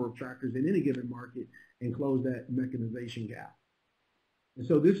number of tractors in any given market and close that mechanization gap. And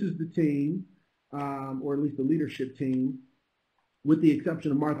so this is the team, or at least the leadership team. with the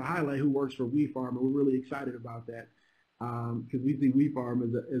exception of Martha Highlight, who works for WeFarm, and we're really excited about that because we see WeFarm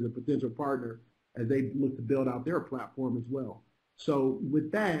as a potential partner as they look to build out their platform as well. So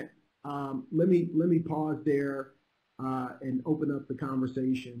with that, let me pause there and open up the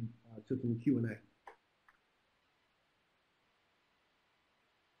conversation to some Q&A.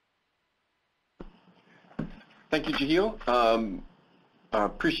 Thank you, Jahil.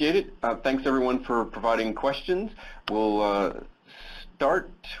 Appreciate it. Thanks everyone for providing questions. We'll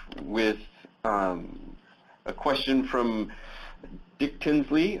start with a question from Dick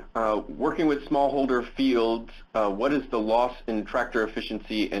Tinsley. Working with smallholder fields, what is the loss in tractor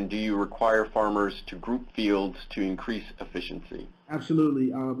efficiency, and do you require farmers to group fields to increase efficiency?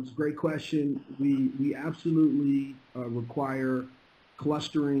 Absolutely. It's a great question. We absolutely require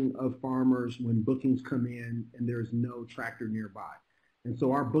clustering of farmers when bookings come in and there's no tractor nearby. And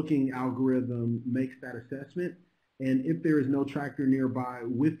so our booking algorithm makes that assessment. And if there is no tractor nearby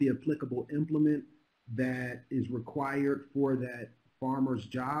with the applicable implement that is required for that farmer's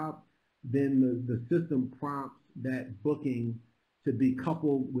job, then the system prompts that booking to be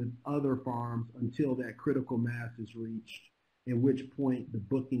coupled with other farms until that critical mass is reached, at which point the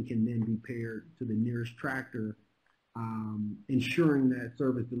booking can then be paired to the nearest tractor, ensuring that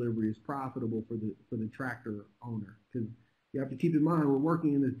service delivery is profitable for the tractor owner. Because you have to keep in mind, we're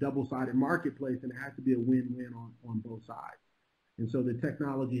working in this double-sided marketplace, and it has to be a win-win on both sides. And so the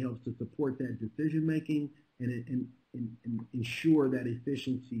technology helps to support that decision-making and ensure that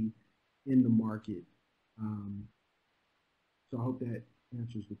efficiency in the market. So I hope that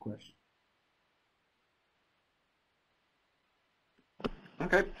answers the question.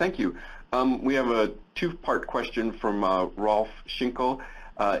 Okay, thank you. We have a two-part question from Rolf Schinkel.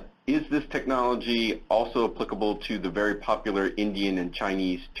 Is this technology also applicable to the very popular Indian and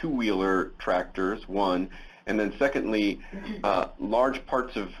Chinese two-wheeler tractors, one? And then secondly, large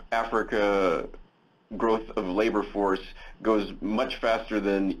parts of Africa growth of labor force goes much faster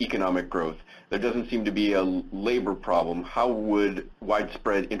than economic growth. There doesn't seem to be a labor problem. How would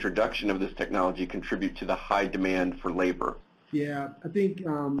widespread introduction of this technology contribute to the high demand for labor? Yeah, I think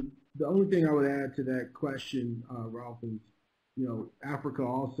the only thing I would add to that question, Ralph, is, Africa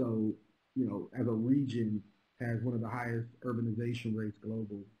also, as a region, has one of the highest urbanization rates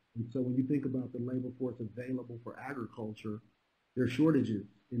globally. And so when you think about the labor force available for agriculture, there are shortages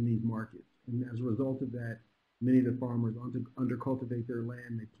in these markets. And as a result of that, many of the farmers undercultivate their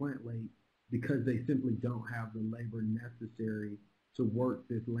land, they plant late because they simply don't have the labor necessary to work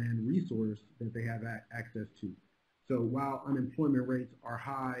this land resource that they have access to. So while unemployment rates are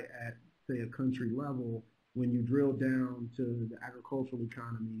high at, say, a country level, when you drill down to the agricultural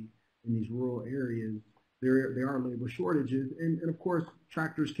economy in these rural areas, there are labor shortages. And of course,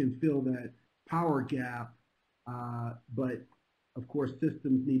 tractors can fill that power gap, but of course,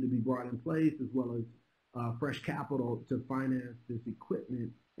 systems need to be brought in place as well as fresh capital to finance this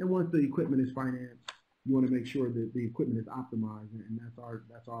equipment. And once the equipment is financed, you want to make sure that the equipment is optimized, and that's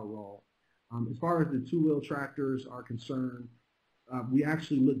our role. As far as the two-wheel tractors are concerned, we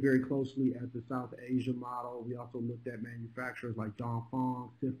actually looked very closely at the South Asia model. We also looked at manufacturers like Dongfeng,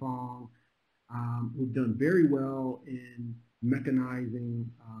 Sifeng, who've done very well in mechanizing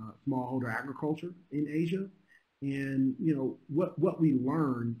smallholder agriculture in Asia. And what we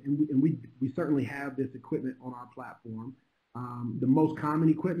learned, and we certainly have this equipment on our platform. The most common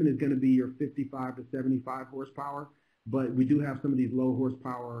equipment is going to be your 55 to 75 horsepower, but we do have some of these low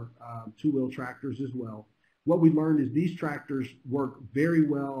horsepower two-wheel tractors as well. What we learned is these tractors work very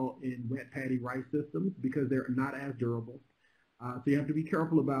well in wet paddy rice systems because they're not as durable. So you have to be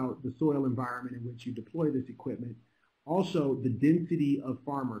careful about the soil environment in which you deploy this equipment. Also, the density of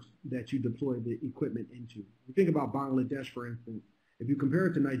farmers that you deploy the equipment into. If you think about Bangladesh, for instance, if you compare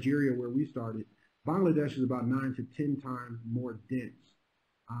it to Nigeria, where we started, Bangladesh is about 9 to 10 times more dense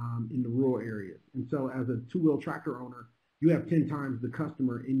in the rural areas. And so as a two-wheel tractor owner, you have 10 times the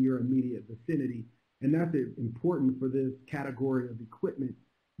customer in your immediate vicinity. And that's important for this category of equipment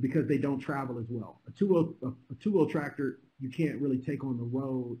because they don't travel as well. A two-wheel tractor, you can't really take on the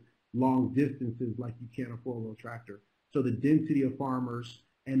road long distances like you can a four-wheel tractor. So the density of farmers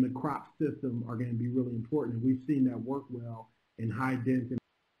and the crop system are going to be really important. And we've seen that work well in high-dense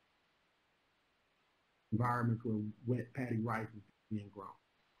environments where wet paddy rice is being grown.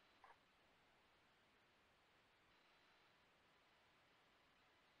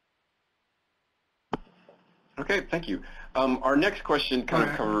 Okay, thank you. Our next question kind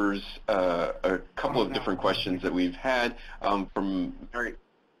of covers a couple of different questions that we've had from Mary.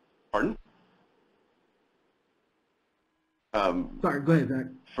 Pardon? Sorry, go ahead, Zach.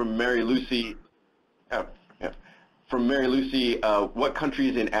 From Mary Lucy. from Mary Lucy, what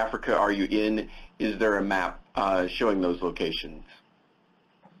countries in Africa are you in? Is there a map showing those locations?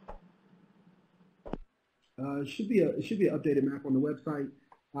 It should be an updated map on the website,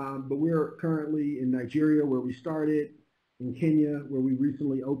 but we're currently in Nigeria, where we started, in Kenya, where we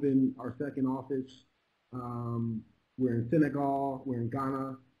recently opened our second office. We're in Senegal, we're in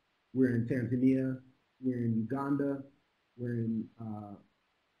Ghana, we're in Tanzania, we're in Uganda, we're in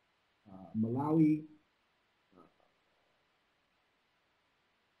Malawi.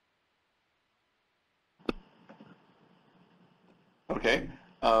 Okay.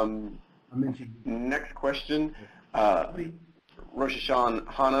 I mentioned. Next question, Rosh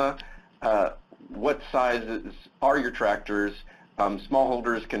Hashanah, what sizes are your tractors?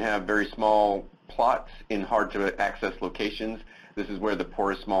 Smallholders can have very small plots in hard to access locations. This is where the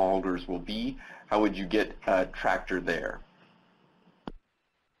poorest smallholders will be. How would you get a tractor there?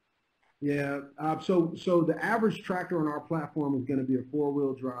 Yeah, so the average tractor on our platform is going to be a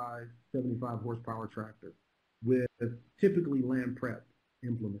 4-wheel drive, 75 horsepower tractor with typically land prep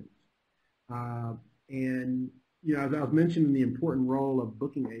implements. And, you know, as I was mentioning the important role of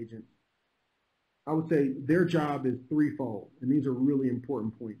booking agents, I would say their job is threefold, and these are really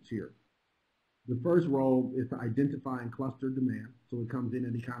important points here. The first role is to identify and cluster demand, so it comes in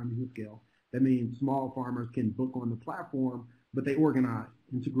at economies of scale. That means small farmers can book on the platform, but they organize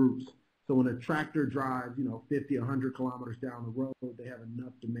into groups. So when a tractor drives, you know, 50, 100 kilometers down the road, they have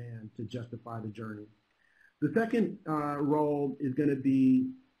enough demand to justify the journey. The second role is going to be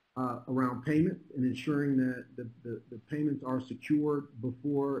around payments and ensuring that the payments are secured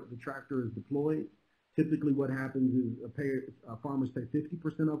before the tractor is deployed. Typically what happens is farmers pay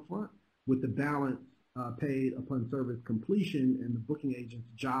 50% up front, with the balance paid upon service completion, and the booking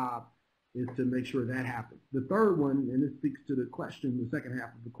agent's job is to make sure that happens. The third one, and this speaks to the question, the second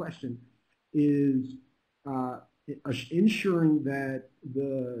half of the question, is ensuring that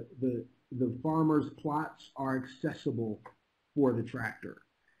the farmer's plots are accessible for the tractor.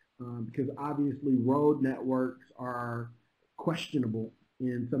 Because obviously road networks are questionable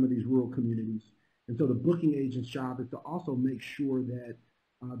in some of these rural communities. And so the booking agent's job is to also make sure that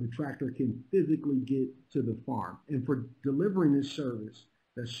the tractor can physically get to the farm. And for delivering this service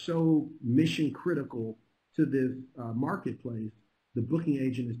that's so mission critical to this marketplace, the booking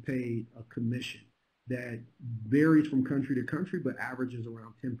agent is paid a commission that varies from country to country, but averages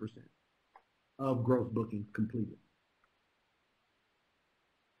around 10% of gross bookings completed.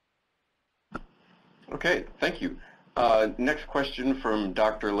 Okay, thank you. Next question from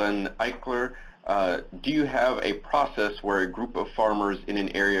Dr. Len Eichler. Do you have a process where a group of farmers in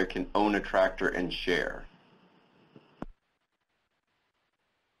an area can own a tractor and share?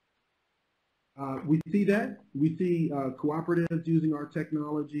 We see that. We see cooperatives using our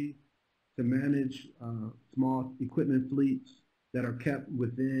technology to manage small equipment fleets that are kept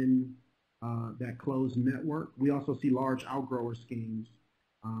within that closed network. We also see large outgrower schemes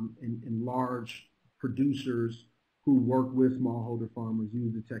and large producers who work with smallholder farmers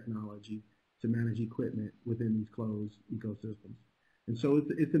use the technology to manage equipment within these closed ecosystems. And so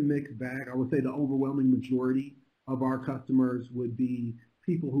it's a mixed bag. I would say the overwhelming majority of our customers would be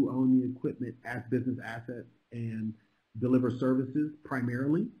people who own the equipment as business assets and deliver services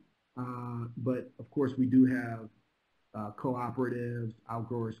primarily. But of course we do have cooperatives,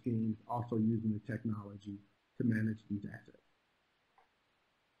 outgrower schemes also using the technology to manage these assets.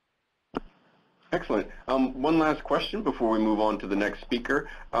 Excellent. One last question before we move on to the next speaker.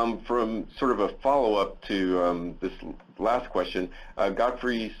 From sort of a follow-up to this last question,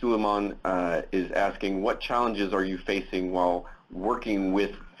 Godfrey Suleiman is asking, what challenges are you facing while working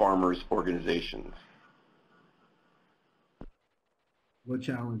with farmers' organizations? What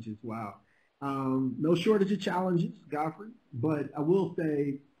challenges? Wow. No shortage of challenges, Godfrey, but I will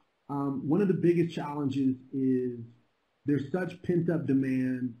say one of the biggest challenges is there's such pent-up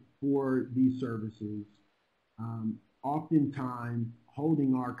demand for these services. Oftentimes,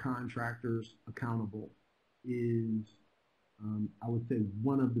 holding our contractors accountable is, I would say,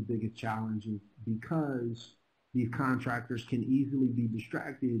 one of the biggest challenges, because these contractors can easily be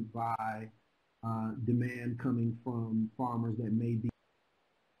distracted by demand coming from farmers that may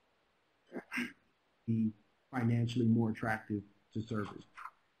be financially more attractive to service.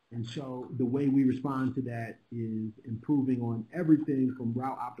 And so the way we respond to that is improving on everything from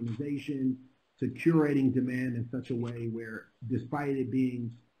route optimization to curating demand in such a way where, despite it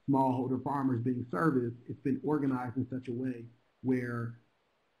being smallholder farmers being serviced, it's been organized in such a way where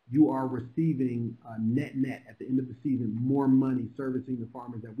you are receiving net at the end of the season more money servicing the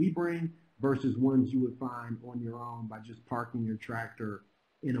farmers that we bring versus ones you would find on your own by just parking your tractor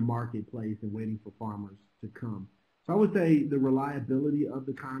in a marketplace and waiting for farmers to come. So I would say the reliability of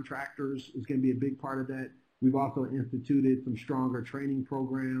the contractors is going to be a big part of that. We've also instituted some stronger training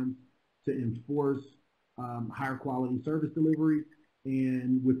programs to enforce higher quality service delivery.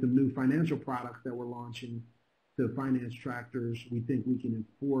 And with the new financial products that we're launching to finance tractors, we think we can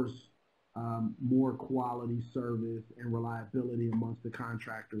enforce more quality service and reliability amongst the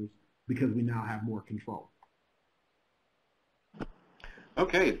contractors because we now have more control.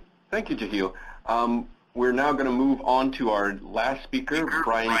 Okay, thank you, Jahil. We're now going to move on to our last speaker,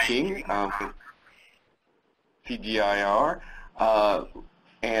 Brian King, CGIR,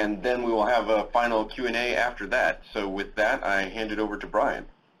 and then we will have a final Q&A after that. So with that, I hand it over to Brian.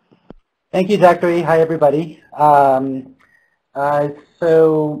 Thank you, Zachary. Hi, everybody. Yeah,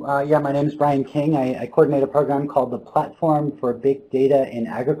 my name is Brian King. I coordinate a program called the Platform for Big Data in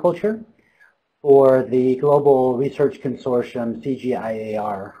Agriculture for the Global Research Consortium,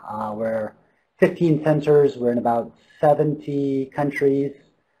 CGIAR. We're 15 sensors. We're in about 70 countries,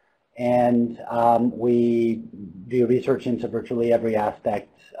 and we do research into virtually every aspect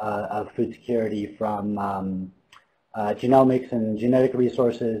of food security, from genomics and genetic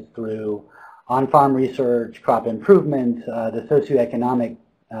resources through on-farm research, crop improvement, the socioeconomic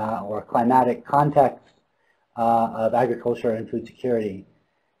or climatic context of agriculture and food security.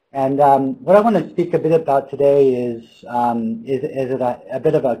 And what I want to speak a bit about today is a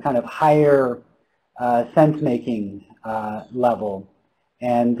bit of a kind of higher sense-making level,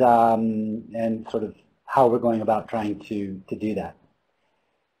 and sort of how we're going about trying to do that.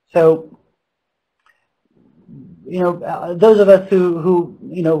 So, those of us who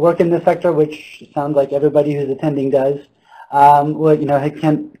work in this sector, which sounds like everybody who's attending does,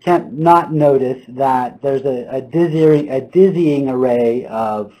 can't not notice that there's a dizzying array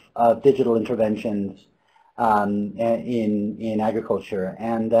of digital interventions in agriculture,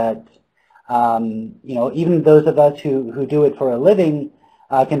 and that even those of us who do it for a living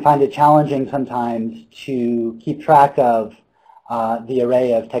can find it challenging sometimes to keep track of the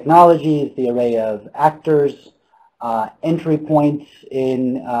array of technologies, the array of actors, entry points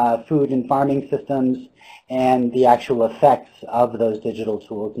in food and farming systems, and the actual effects of those digital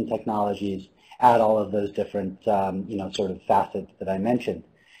tools and technologies at all of those different sort of facets that I mentioned.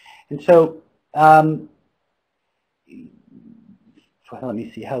 And so let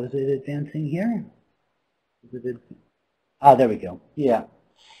me see, how is it advancing here? There we go. Yeah.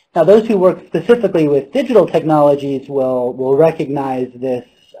 Now, those who work specifically with digital technologies will recognize this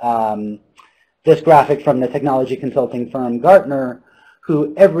this graphic from the technology consulting firm Gartner,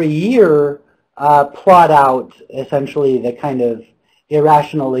 who every year plot out essentially the kind of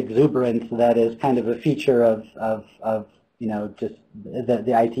irrational exuberance that is kind of a feature of just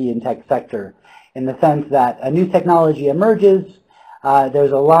the IT and tech sector, in the sense that a new technology emerges.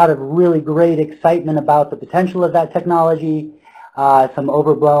 There's a lot of really great excitement about the potential of that technology, some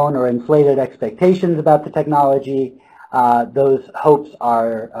overblown or inflated expectations about the technology. Those hopes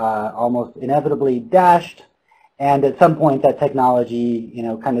are almost inevitably dashed, and at some point that technology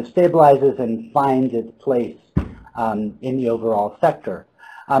kind of stabilizes and finds its place in the overall sector.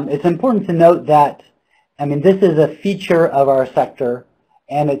 It's important to note that, this is a feature of our sector,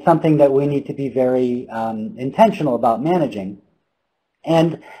 and it's something that we need to be very intentional about managing.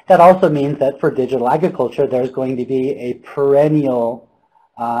 And that also means that for digital agriculture, there's going to be a perennial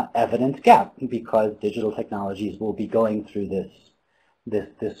evidence gap, because digital technologies will be going through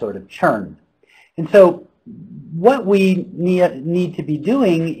this sort of churn. And so what we need to be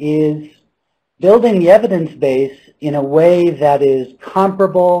doing is building the evidence base in a way that is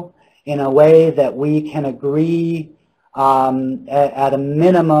comparable, in a way that we can agree at a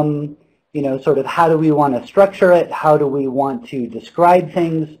minimum, sort of how do we want to structure it, how do we want to describe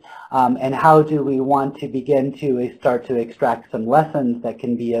things, and how do we want to begin to start to extract some lessons that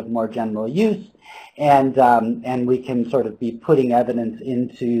can be of more general use, and we can sort of be putting evidence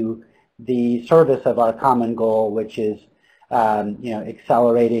into the service of our common goal, which is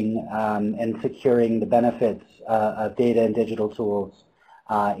accelerating and securing the benefits of data and digital tools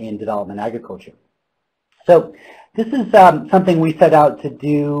in development agriculture. So this is something we set out to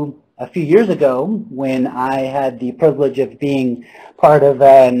do a few years ago, when I had the privilege of being part of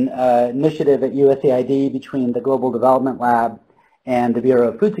an initiative at USAID between the Global Development Lab and the Bureau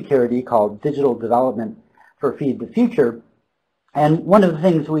of Food Security called Digital Development for Feed the Future. And one of the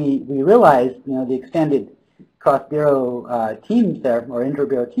things we realized, the expanded cross-bureau teams there, or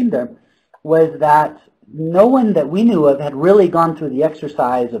inter-bureau team there, was that no one that we knew of had really gone through the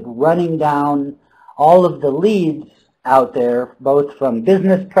exercise of running down all of the leads out there, both from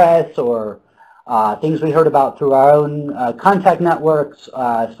business press or things we heard about through our own contact networks,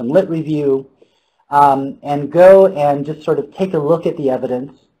 some lit review, and go and just sort of take a look at the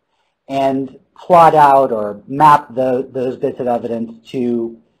evidence and plot out or map those bits of evidence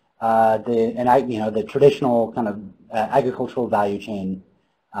to the traditional kind of agricultural value chain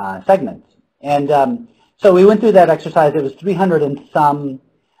segments. And so we went through that exercise. It was 300 and some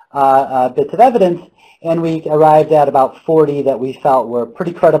bits of evidence, and we arrived at about 40 that we felt were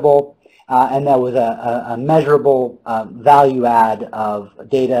pretty credible, and that was a measurable value add of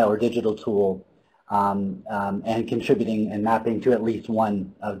data or digital tool, and contributing and mapping to at least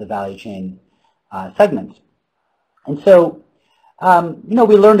one of the value chain segments. And so,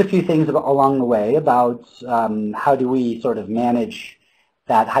 we learned a few things along the way about how do we sort of manage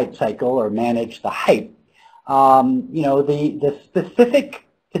that hype cycle or manage the hype. The specific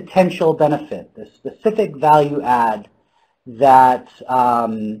potential benefit, the specific value add that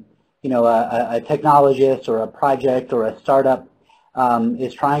a technologist or a project or a startup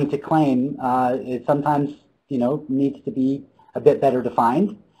is trying to claim, it sometimes needs to be a bit better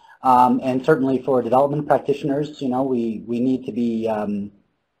defined. And certainly for development practitioners, we need to be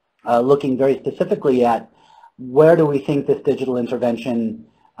looking very specifically at where do we think this digital intervention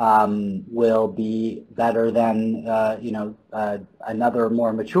will be better than another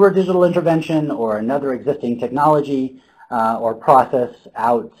more mature digital intervention or another existing technology or process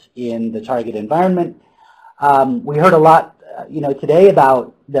out in the target environment. We heard a lot today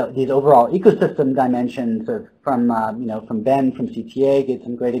about these overall ecosystem dimensions from Ben from CTA, gave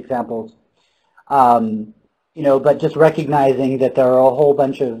some great examples. But just recognizing that there are a whole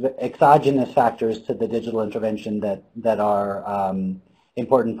bunch of exogenous factors to the digital intervention that are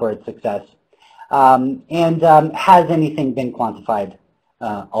important for its success. Has anything been quantified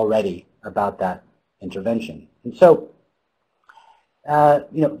already about that intervention? And so,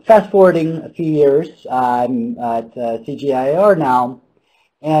 fast forwarding a few years, I'm at CGIAR now,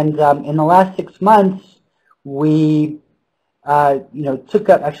 and in the last 6 months, we took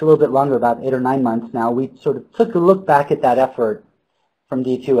up, actually a little bit longer, about 8 or 9 months now, we sort of took a look back at that effort from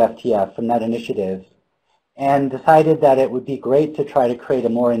D2FTF, from that initiative, and decided that it would be great to try to create a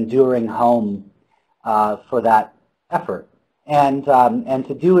more enduring home for that effort, and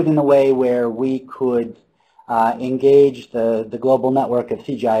to do it in a way where we could engage the global network of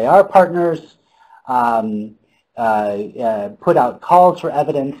CGIAR partners, put out calls for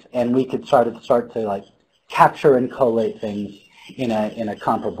evidence, and we could start to like capture and collate things in a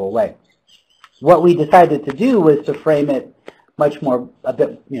comparable way. What we decided to do was to frame it much more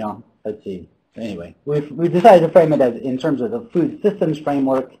let's see. Anyway, we decided to frame it as in terms of the food systems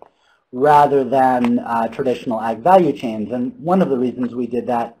framework rather than traditional ag value chains. And one of the reasons we did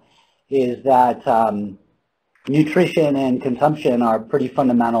that is that nutrition and consumption are pretty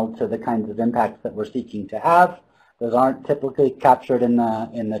fundamental to the kinds of impacts that we're seeking to have. Those aren't typically captured in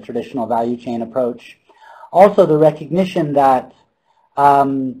the traditional value chain approach. Also, the recognition that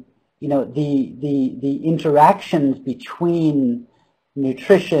the interactions between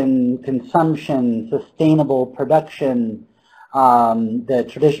nutrition, consumption, sustainable production, the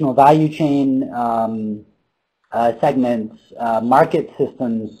traditional value chain segments, market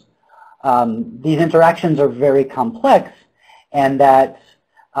systems, these interactions are very complex, and that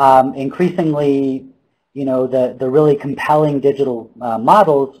increasingly, the really compelling digital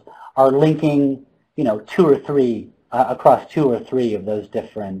models are linking, across two or three of those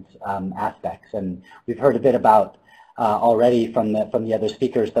different aspects. And we've heard a bit about already from the other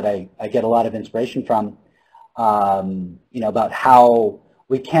speakers that I get a lot of inspiration from, about how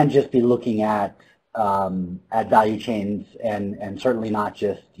we can't just be looking at value chains and certainly not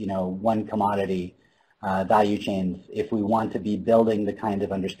just one commodity value chains if we want to be building the kind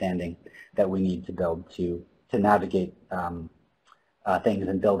of understanding that we need to build to navigate things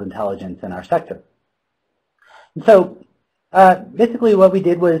and build intelligence in our sector. And so basically what we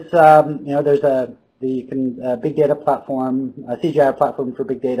did was there's the big data platform, a CGIAR platform for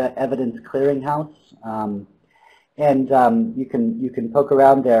big data evidence clearinghouse, and you can poke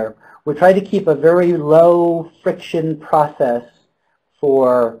around there. We try to keep a very low friction process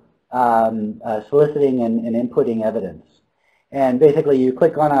for soliciting and inputting evidence. And basically you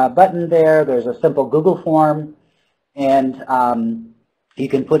click on a button there, there's a simple Google form, and you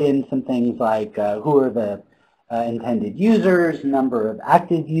can put in some things like who are the intended users, number of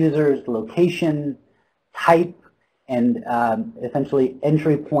active users, location, type, and essentially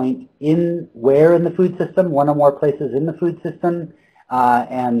entry point where in the food system, one or more places in the food system,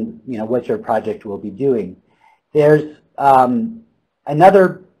 and what your project will be doing. There's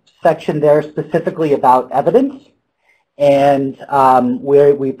another section there specifically about evidence, and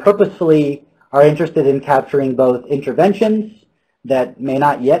where we purposefully are interested in capturing both interventions that may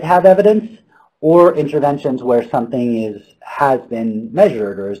not yet have evidence, or interventions where something has been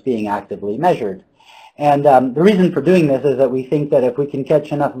measured or is being actively measured. And the reason for doing this is that we think that if we can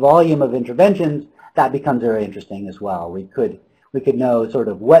catch enough volume of interventions, that becomes very interesting as well. We could know sort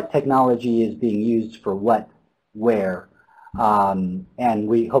of what technology is being used for what, where, and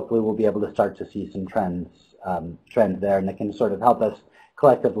we hopefully will be able to start to see some trends there, and it can sort of help us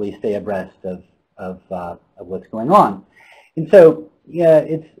collectively stay abreast of what's going on. And so, yeah,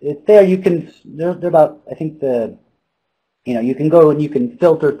 it's there. You can they're about, I think you can go and you can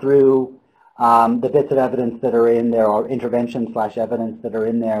filter through the bits of evidence that are in there, or intervention/evidence that are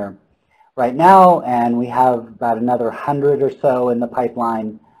in there right now, and we have about another 100 or so in the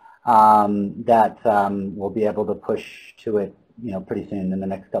pipeline that we'll be able to push to it, pretty soon in the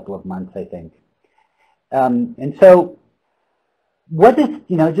next couple of months, I think. And so, what is,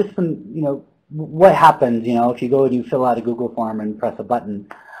 just some, what happens, if you go and you fill out a Google form and press a button?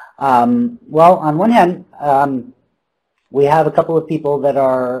 Well, on one hand, we have a couple of people that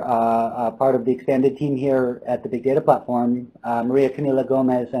are part of the expanded team here at the Big Data Platform. Maria Camila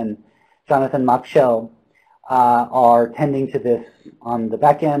Gomez and Jonathan Mockshell are tending to this on the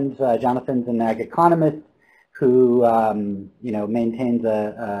back end. Jonathan's an ag economist who, maintains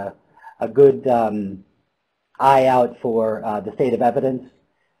a good eye out for the state of evidence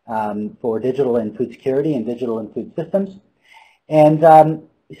for digital and food security and digital and food systems. And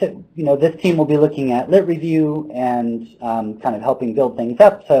so, this team will be looking at lit review and kind of helping build things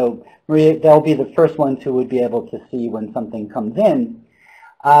up. So Maria, they'll be the first ones who would be able to see when something comes in.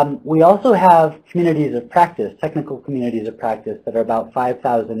 We also have communities of practice, technical communities of practice that are about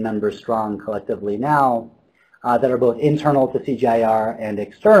 5,000 members strong collectively now, that are both internal to CGIAR and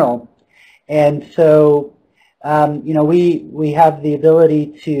external. And so, we have the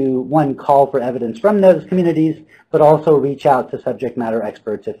ability to, one, call for evidence from those communities, but also reach out to subject matter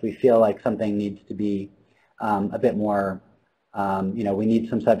experts if we feel like something needs to be a bit more, we need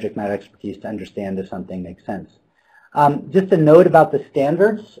some subject matter expertise to understand if something makes sense. Just a note about the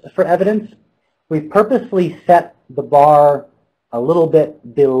standards for evidence. We've purposely set the bar a little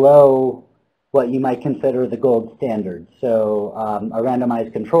bit below what you might consider the gold standard. So a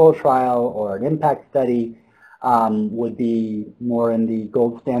randomized control trial or an impact study would be more in the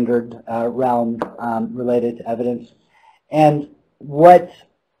gold standard realm related to evidence. And what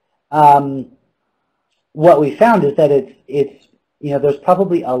we found is that it's there's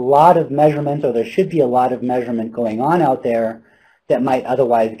probably a lot of measurement, or there should be a lot of measurement going on out there that might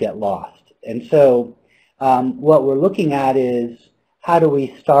otherwise get lost. And so what we're looking at is how do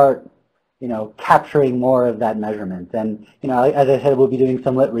we start capturing more of that measurement. And, as I said, we'll be doing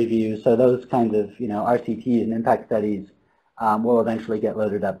some lit reviews, so those kinds of, RCTs and impact studies will eventually get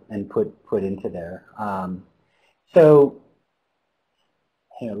loaded up and put into there. So,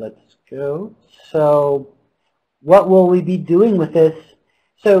 here, let's go. So, what will we be doing with this?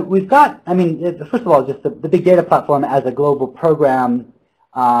 So we've got, first of all, just the Big Data Platform as a global program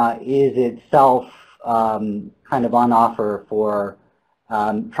is itself kind of on offer for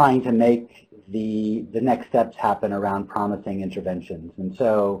trying to make the next steps happen around promising interventions. And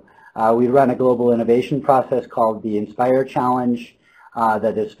so we run a global innovation process called the Inspire Challenge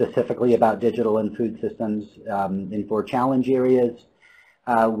that is specifically about digital and food systems in 4 challenge areas.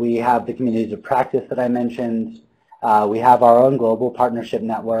 We have the communities of practice that I mentioned. We have our own global partnership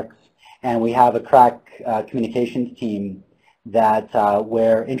networks, and we have a crack communications team that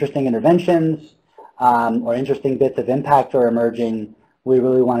where interesting interventions or interesting bits of impact are emerging, we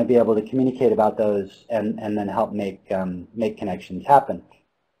really want to be able to communicate about those and then help make connections happen.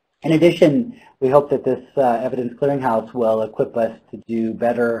 In addition, we hope that this evidence clearinghouse will equip us to do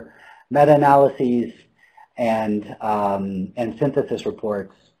better meta-analyses and synthesis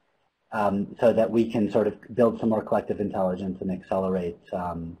reports so that we can sort of build some more collective intelligence and accelerate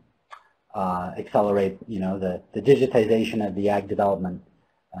the digitization of the ag development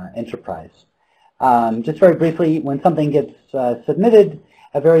enterprise. Just very briefly, when something gets submitted,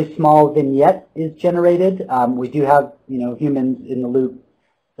 a very small vignette is generated. We do have humans in the loop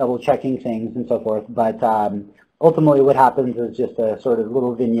double checking things and so forth, but ultimately what happens is just a sort of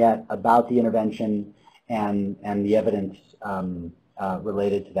little vignette about the intervention and the evidence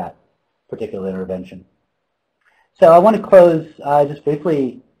related to that particular intervention. So I want to close just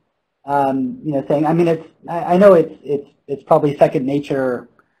briefly, saying, I know it's probably second nature,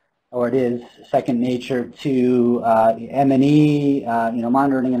 or it is second nature to M&E,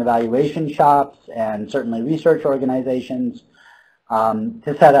 monitoring and evaluation shops, and certainly research organizations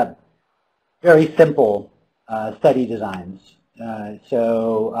to set up very simple study designs.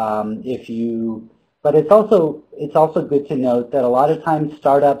 But it's also good to note that a lot of times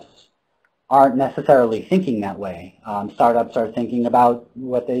startups aren't necessarily thinking that way. Startups are thinking about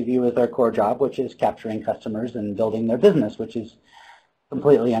what they view as their core job, which is capturing customers and building their business, which is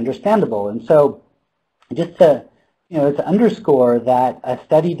completely understandable. And so just to, to underscore that a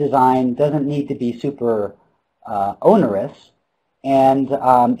study design doesn't need to be super onerous. And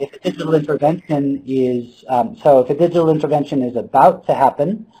if a digital intervention is, if a digital intervention is about to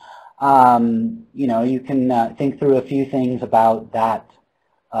happen, you can think through a few things about that,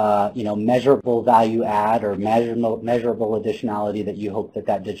 measurable value add or measurable additionality that you hope that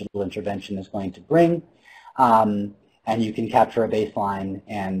that digital intervention is going to bring. And you can capture a baseline,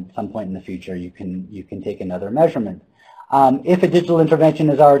 and at some point in the future you can take another measurement. If a digital intervention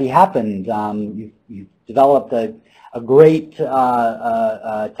has already happened, you've developed a great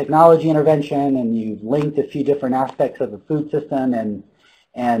technology intervention, and you've linked a few different aspects of the food system,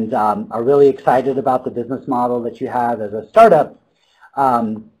 and are really excited about the business model that you have as a startup,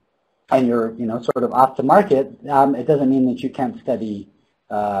 and you're sort of off to market. It doesn't mean that you can't study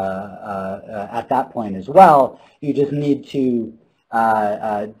at that point as well. You just need to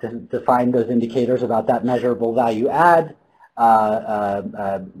define those indicators about that measurable value add,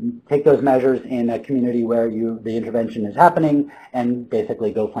 take those measures in a community where the intervention is happening, and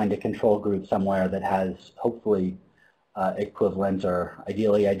basically go find a control group somewhere that has hopefully equivalent or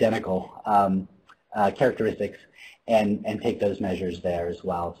ideally identical characteristics, and take those measures there as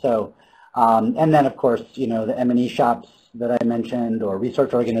well. So, and then of course, the M&E shops that I mentioned, or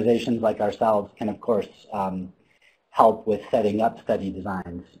research organizations like ourselves, can of course help with setting up study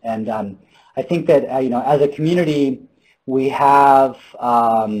designs. And I think that as a community, we have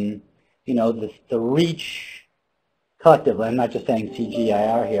the reach collectively. I'm not just saying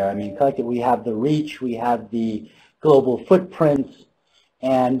CGIR here. I mean collectively, we have the reach, we have the global footprints,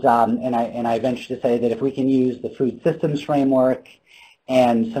 and I venture to say that if we can use the food systems framework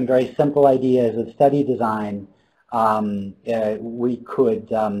and some very simple ideas of study design, we could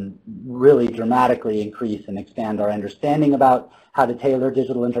really dramatically increase and expand our understanding about how to tailor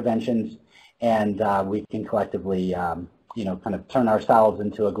digital interventions, and we can collectively, kind of turn ourselves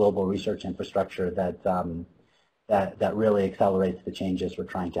into a global research infrastructure that really accelerates the changes we're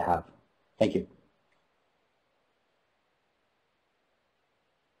trying to have. Thank you.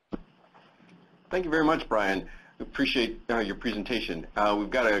 Thank you very much, Brian. We appreciate your presentation. We've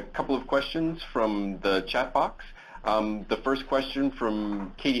got a couple of questions from the chat box. The first question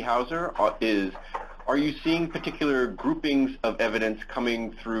from Katie Hauser is, are you seeing particular groupings of evidence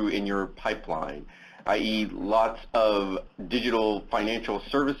coming through in your pipeline, i.e. lots of digital financial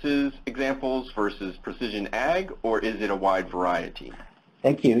services examples versus precision ag, or is it a wide variety?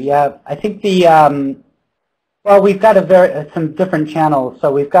 Thank you. Yeah, I think well, we've got some different channels.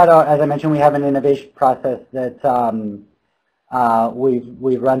 So we've got, as I mentioned, we have an innovation process that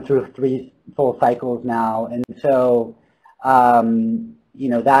we've run through 3 full cycles now, and so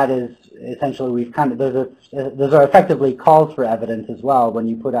that is essentially, we've kind of, those are effectively calls for evidence as well when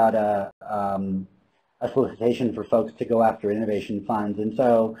you put out a solicitation for folks to go after innovation funds. And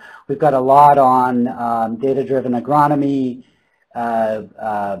so we've got a lot on data-driven agronomy,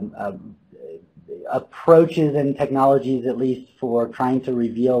 approaches and technologies, at least for trying to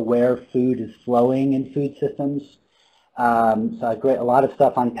reveal where food is flowing in food systems. So a lot of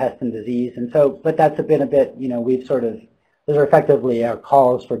stuff on pest and disease. And so, but that's been a bit, we've sort of, those are effectively our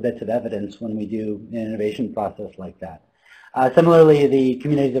calls for bits of evidence when we do an innovation process like that. Similarly, the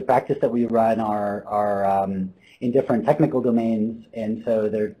communities of practice that we run are in different technical domains, and so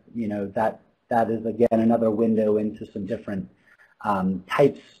they're, that is again another window into some different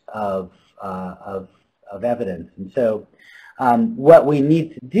types of evidence. And so what we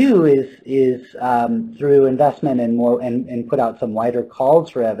need to do is through investment and put out some wider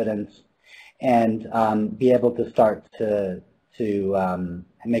calls for evidence, and be able to start to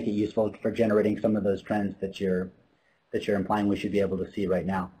make it useful for generating some of those trends that you're implying we should be able to see right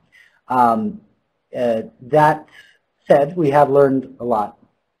now. That said, we have learned a lot,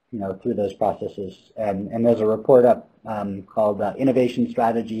 through those processes, and there's a report up called Innovation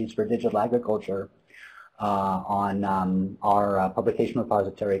Strategies for Digital Agriculture on our publication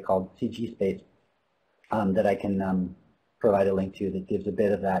repository called CG Space that I can provide a link to, that gives a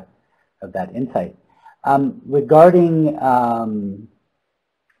bit of that insight. Regarding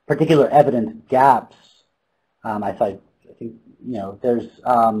particular evidence gaps, I think there's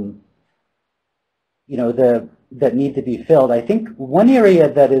that need to be filled. I think one area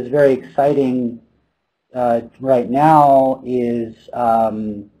that is very exciting right now is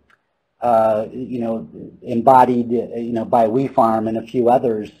embodied by WeFarm and a few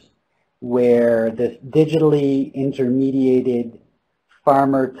others, where this digitally intermediated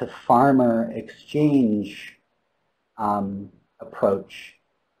farmer-to-farmer exchange approach,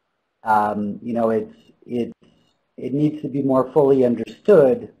 it needs to be more fully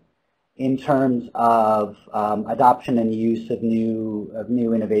understood in terms of adoption and use of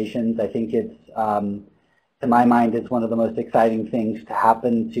new innovations. I think it's, to my mind, it's one of the most exciting things to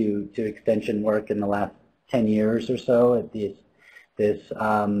happen to extension work in the last 10 years or so. At the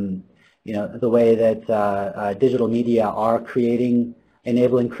way that digital media are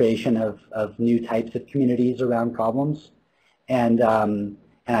enabling creation of new types of communities around problems. And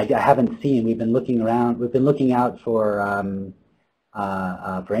I haven't seen, we've been looking out for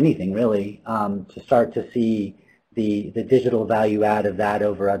anything really, to start to see the digital value add of that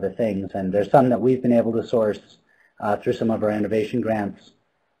over other things. And there's some that we've been able to source through some of our innovation grants,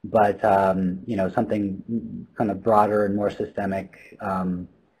 but something kind of broader and more systemic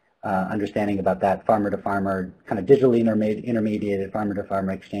understanding about that farmer-to-farmer, kind of digitally intermediated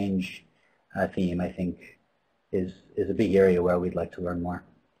farmer-to-farmer exchange theme, I think, is a big area where we'd like to learn more.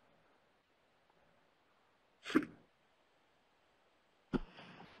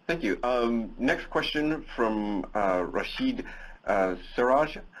 Thank you. Next question from Rashid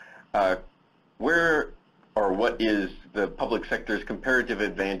Siraj. Where or what is the public sector's comparative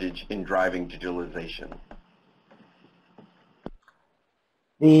advantage in driving digitalization?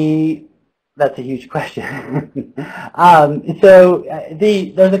 That's a huge question. So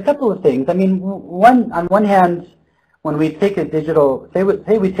there's a couple of things. I mean, on one hand, when we take a digital, say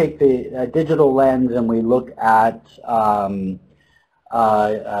we take the digital lens and we look at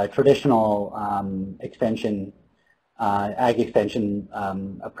traditional extension, ag extension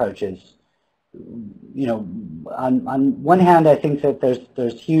approaches, on one hand, I think that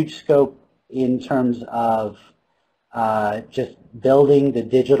there's huge scope in terms of just building the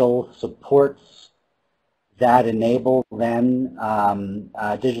digital supports that enable then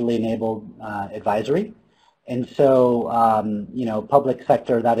digitally enabled advisory. And so, public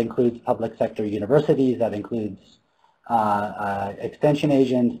sector, that includes public sector universities, that includes extension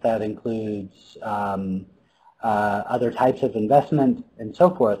agents, that includes other types of investment and so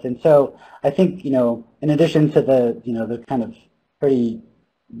forth. And so I think, in addition to the kind of pretty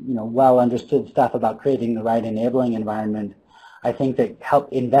well understood stuff about creating the right enabling environment, I think that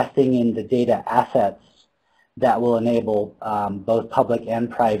investing in the data assets that will enable both public and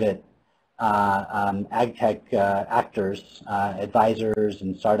private ag tech actors, advisors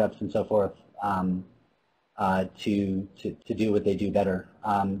and startups and so forth, to do what they do better.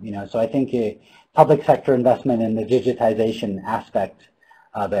 So I think a public sector investment in the digitization aspect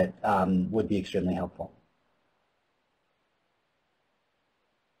of it would be extremely helpful.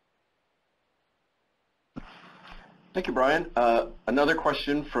 Thank you, Brian. Another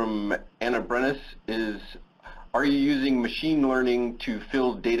question from Anna Brennis is, are you using machine learning to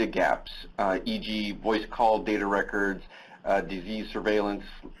fill data gaps, e.g. voice call data records, disease surveillance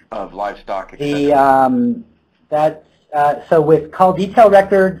of livestock, etc.? So with call detail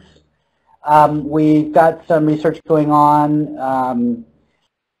records, we've got some research going on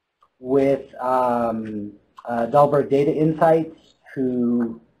with Dahlberg Data Insights,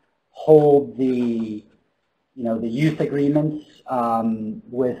 who hold the use agreements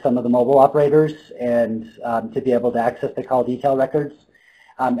with some of the mobile operators and to be able to access the call detail records.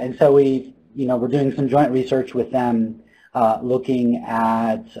 And so we're doing some joint research with them, looking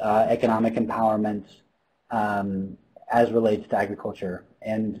at economic empowerment as relates to agriculture.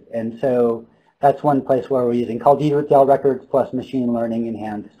 And so that's one place where we're using call detail records plus machine learning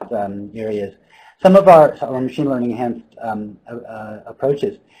enhanced areas. Some of our machine learning enhanced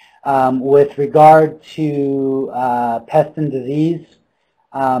approaches. With regard to pest and disease,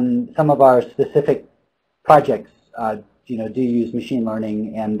 some of our specific projects, do use machine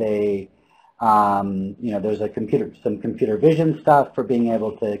learning, and they, there's some computer vision stuff for being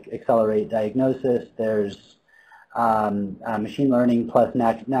able to accelerate diagnosis. There's machine learning plus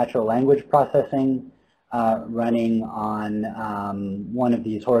natural language processing running on one of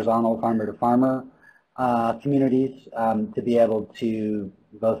these horizontal farmer-to-farmer communities to be able to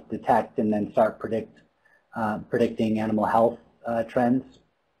both detect and then start predicting animal health trends.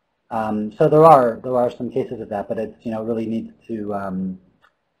 So there are some cases of that, but it's really needs to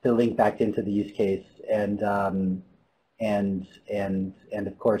link back into the use case, and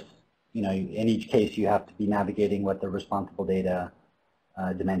of course in each case you have to be navigating what the responsible data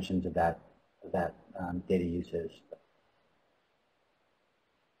dimensions of that data use is.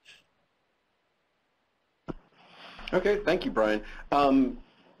 Okay, thank you, Brian.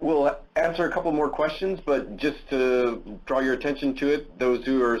 We'll answer a couple more questions, but just to draw your attention to it, those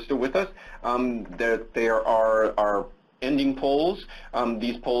who are still with us, that there are ending polls.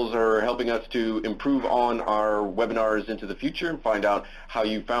 These polls are helping us to improve on our webinars into the future and find out how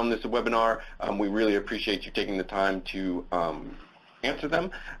you found this webinar. We really appreciate you taking the time to answer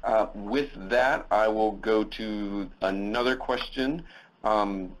them. With that, I will go to another question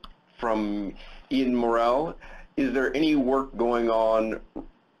from Ian Morrell. Is there any work going on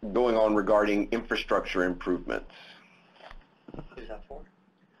regarding infrastructure improvements? Who's that for?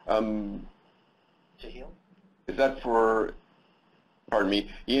 Jahil? Is that for, pardon me,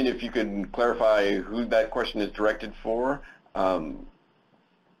 Ian, if you could clarify who that question is directed for,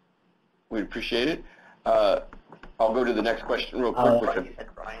 we'd appreciate it. I'll go to the next question real quick. You said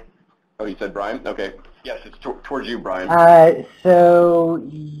Brian. Oh, you said Brian? Okay. Yes, it's towards you, Brian. So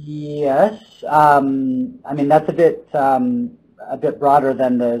yes, I mean that's a bit broader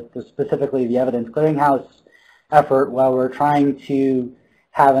than the specifically the evidence clearinghouse effort. While we're trying to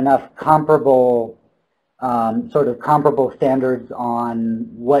have enough comparable sort of comparable standards on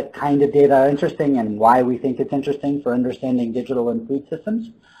what kind of data are interesting and why we think it's interesting for understanding digital and food systems.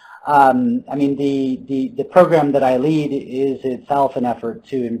 I mean, the program that I lead is itself an effort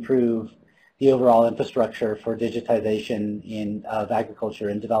to improve the overall infrastructure for digitization of agriculture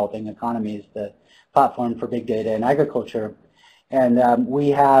in developing economies, the platform for big data in agriculture. And we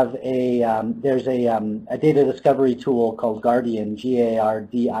have there's a data discovery tool called Guardian,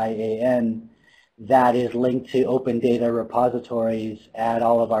 G-A-R-D-I-A-N, that is linked to open data repositories at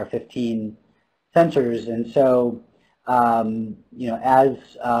all of our 15 centers. And so, you know, as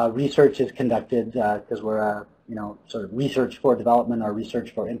research is conducted, because we're a sort of research for development or research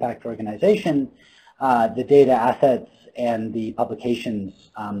for impact organization, the data assets and the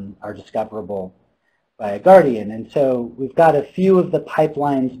publications are discoverable by a Guardian. And so we've got a few of the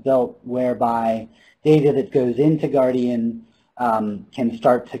pipelines built whereby data that goes into Guardian can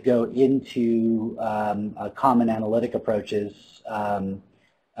start to go into common analytic approaches, you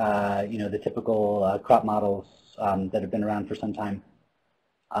know, the typical crop models that have been around for some time,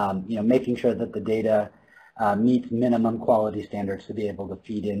 you know, making sure that the data meets minimum quality standards to be able to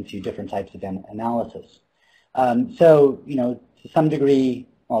feed into different types of analysis. So, you know, to some degree,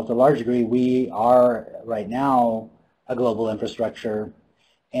 well, to a large degree, we are right now a global infrastructure,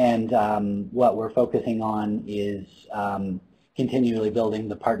 and what we're focusing on is continually building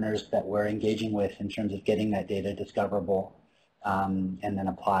the partners that we're engaging with in terms of getting that data discoverable and then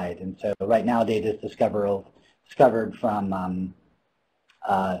applied. And so right now, data is discovered from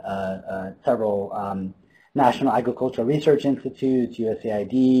several National Agricultural Research Institutes,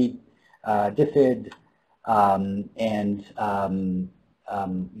 USAID, DFID, and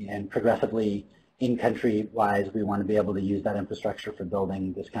progressively in country-wise, we want to be able to use that infrastructure for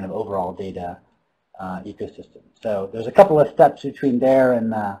building this kind of overall data ecosystem. So there's a couple of steps between there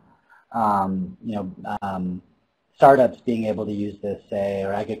and startups being able to use this, say,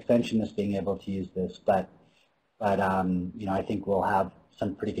 or ag extensionists being able to use this, but you know, I think we'll have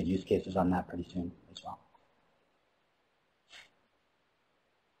some pretty good use cases on that pretty soon as well.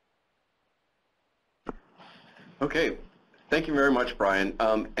 Okay. Thank you very much, Brian.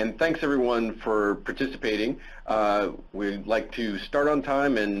 And thanks everyone for participating. We'd like to start on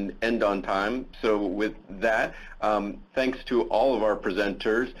time and end on time. So with that, thanks to all of our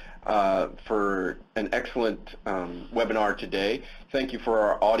presenters for an excellent webinar today. Thank you for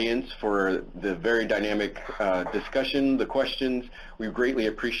our audience for the very dynamic discussion, the questions. We greatly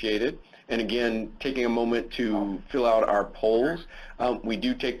appreciate it. And again, taking a moment to fill out our polls. We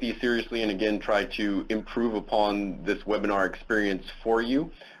do take these seriously and again try to improve upon this webinar experience for you.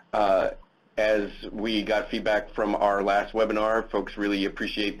 As we got feedback from our last webinar, folks really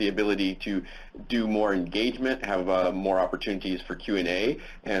appreciate the ability to do more engagement, have more opportunities for Q&A.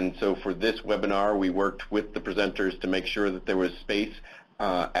 And so for this webinar, we worked with the presenters to make sure that there was space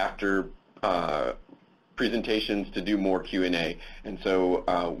after presentations to do more Q&A. And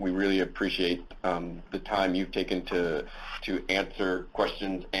so we really appreciate the time you've taken to answer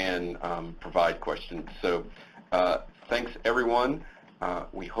questions and provide questions. So thanks everyone.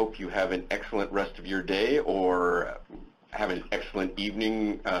 We hope you have an excellent rest of your day or have an excellent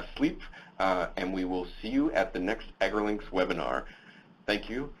evening sleep, and we will see you at the next Agrilinks webinar.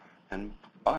 Thank you, and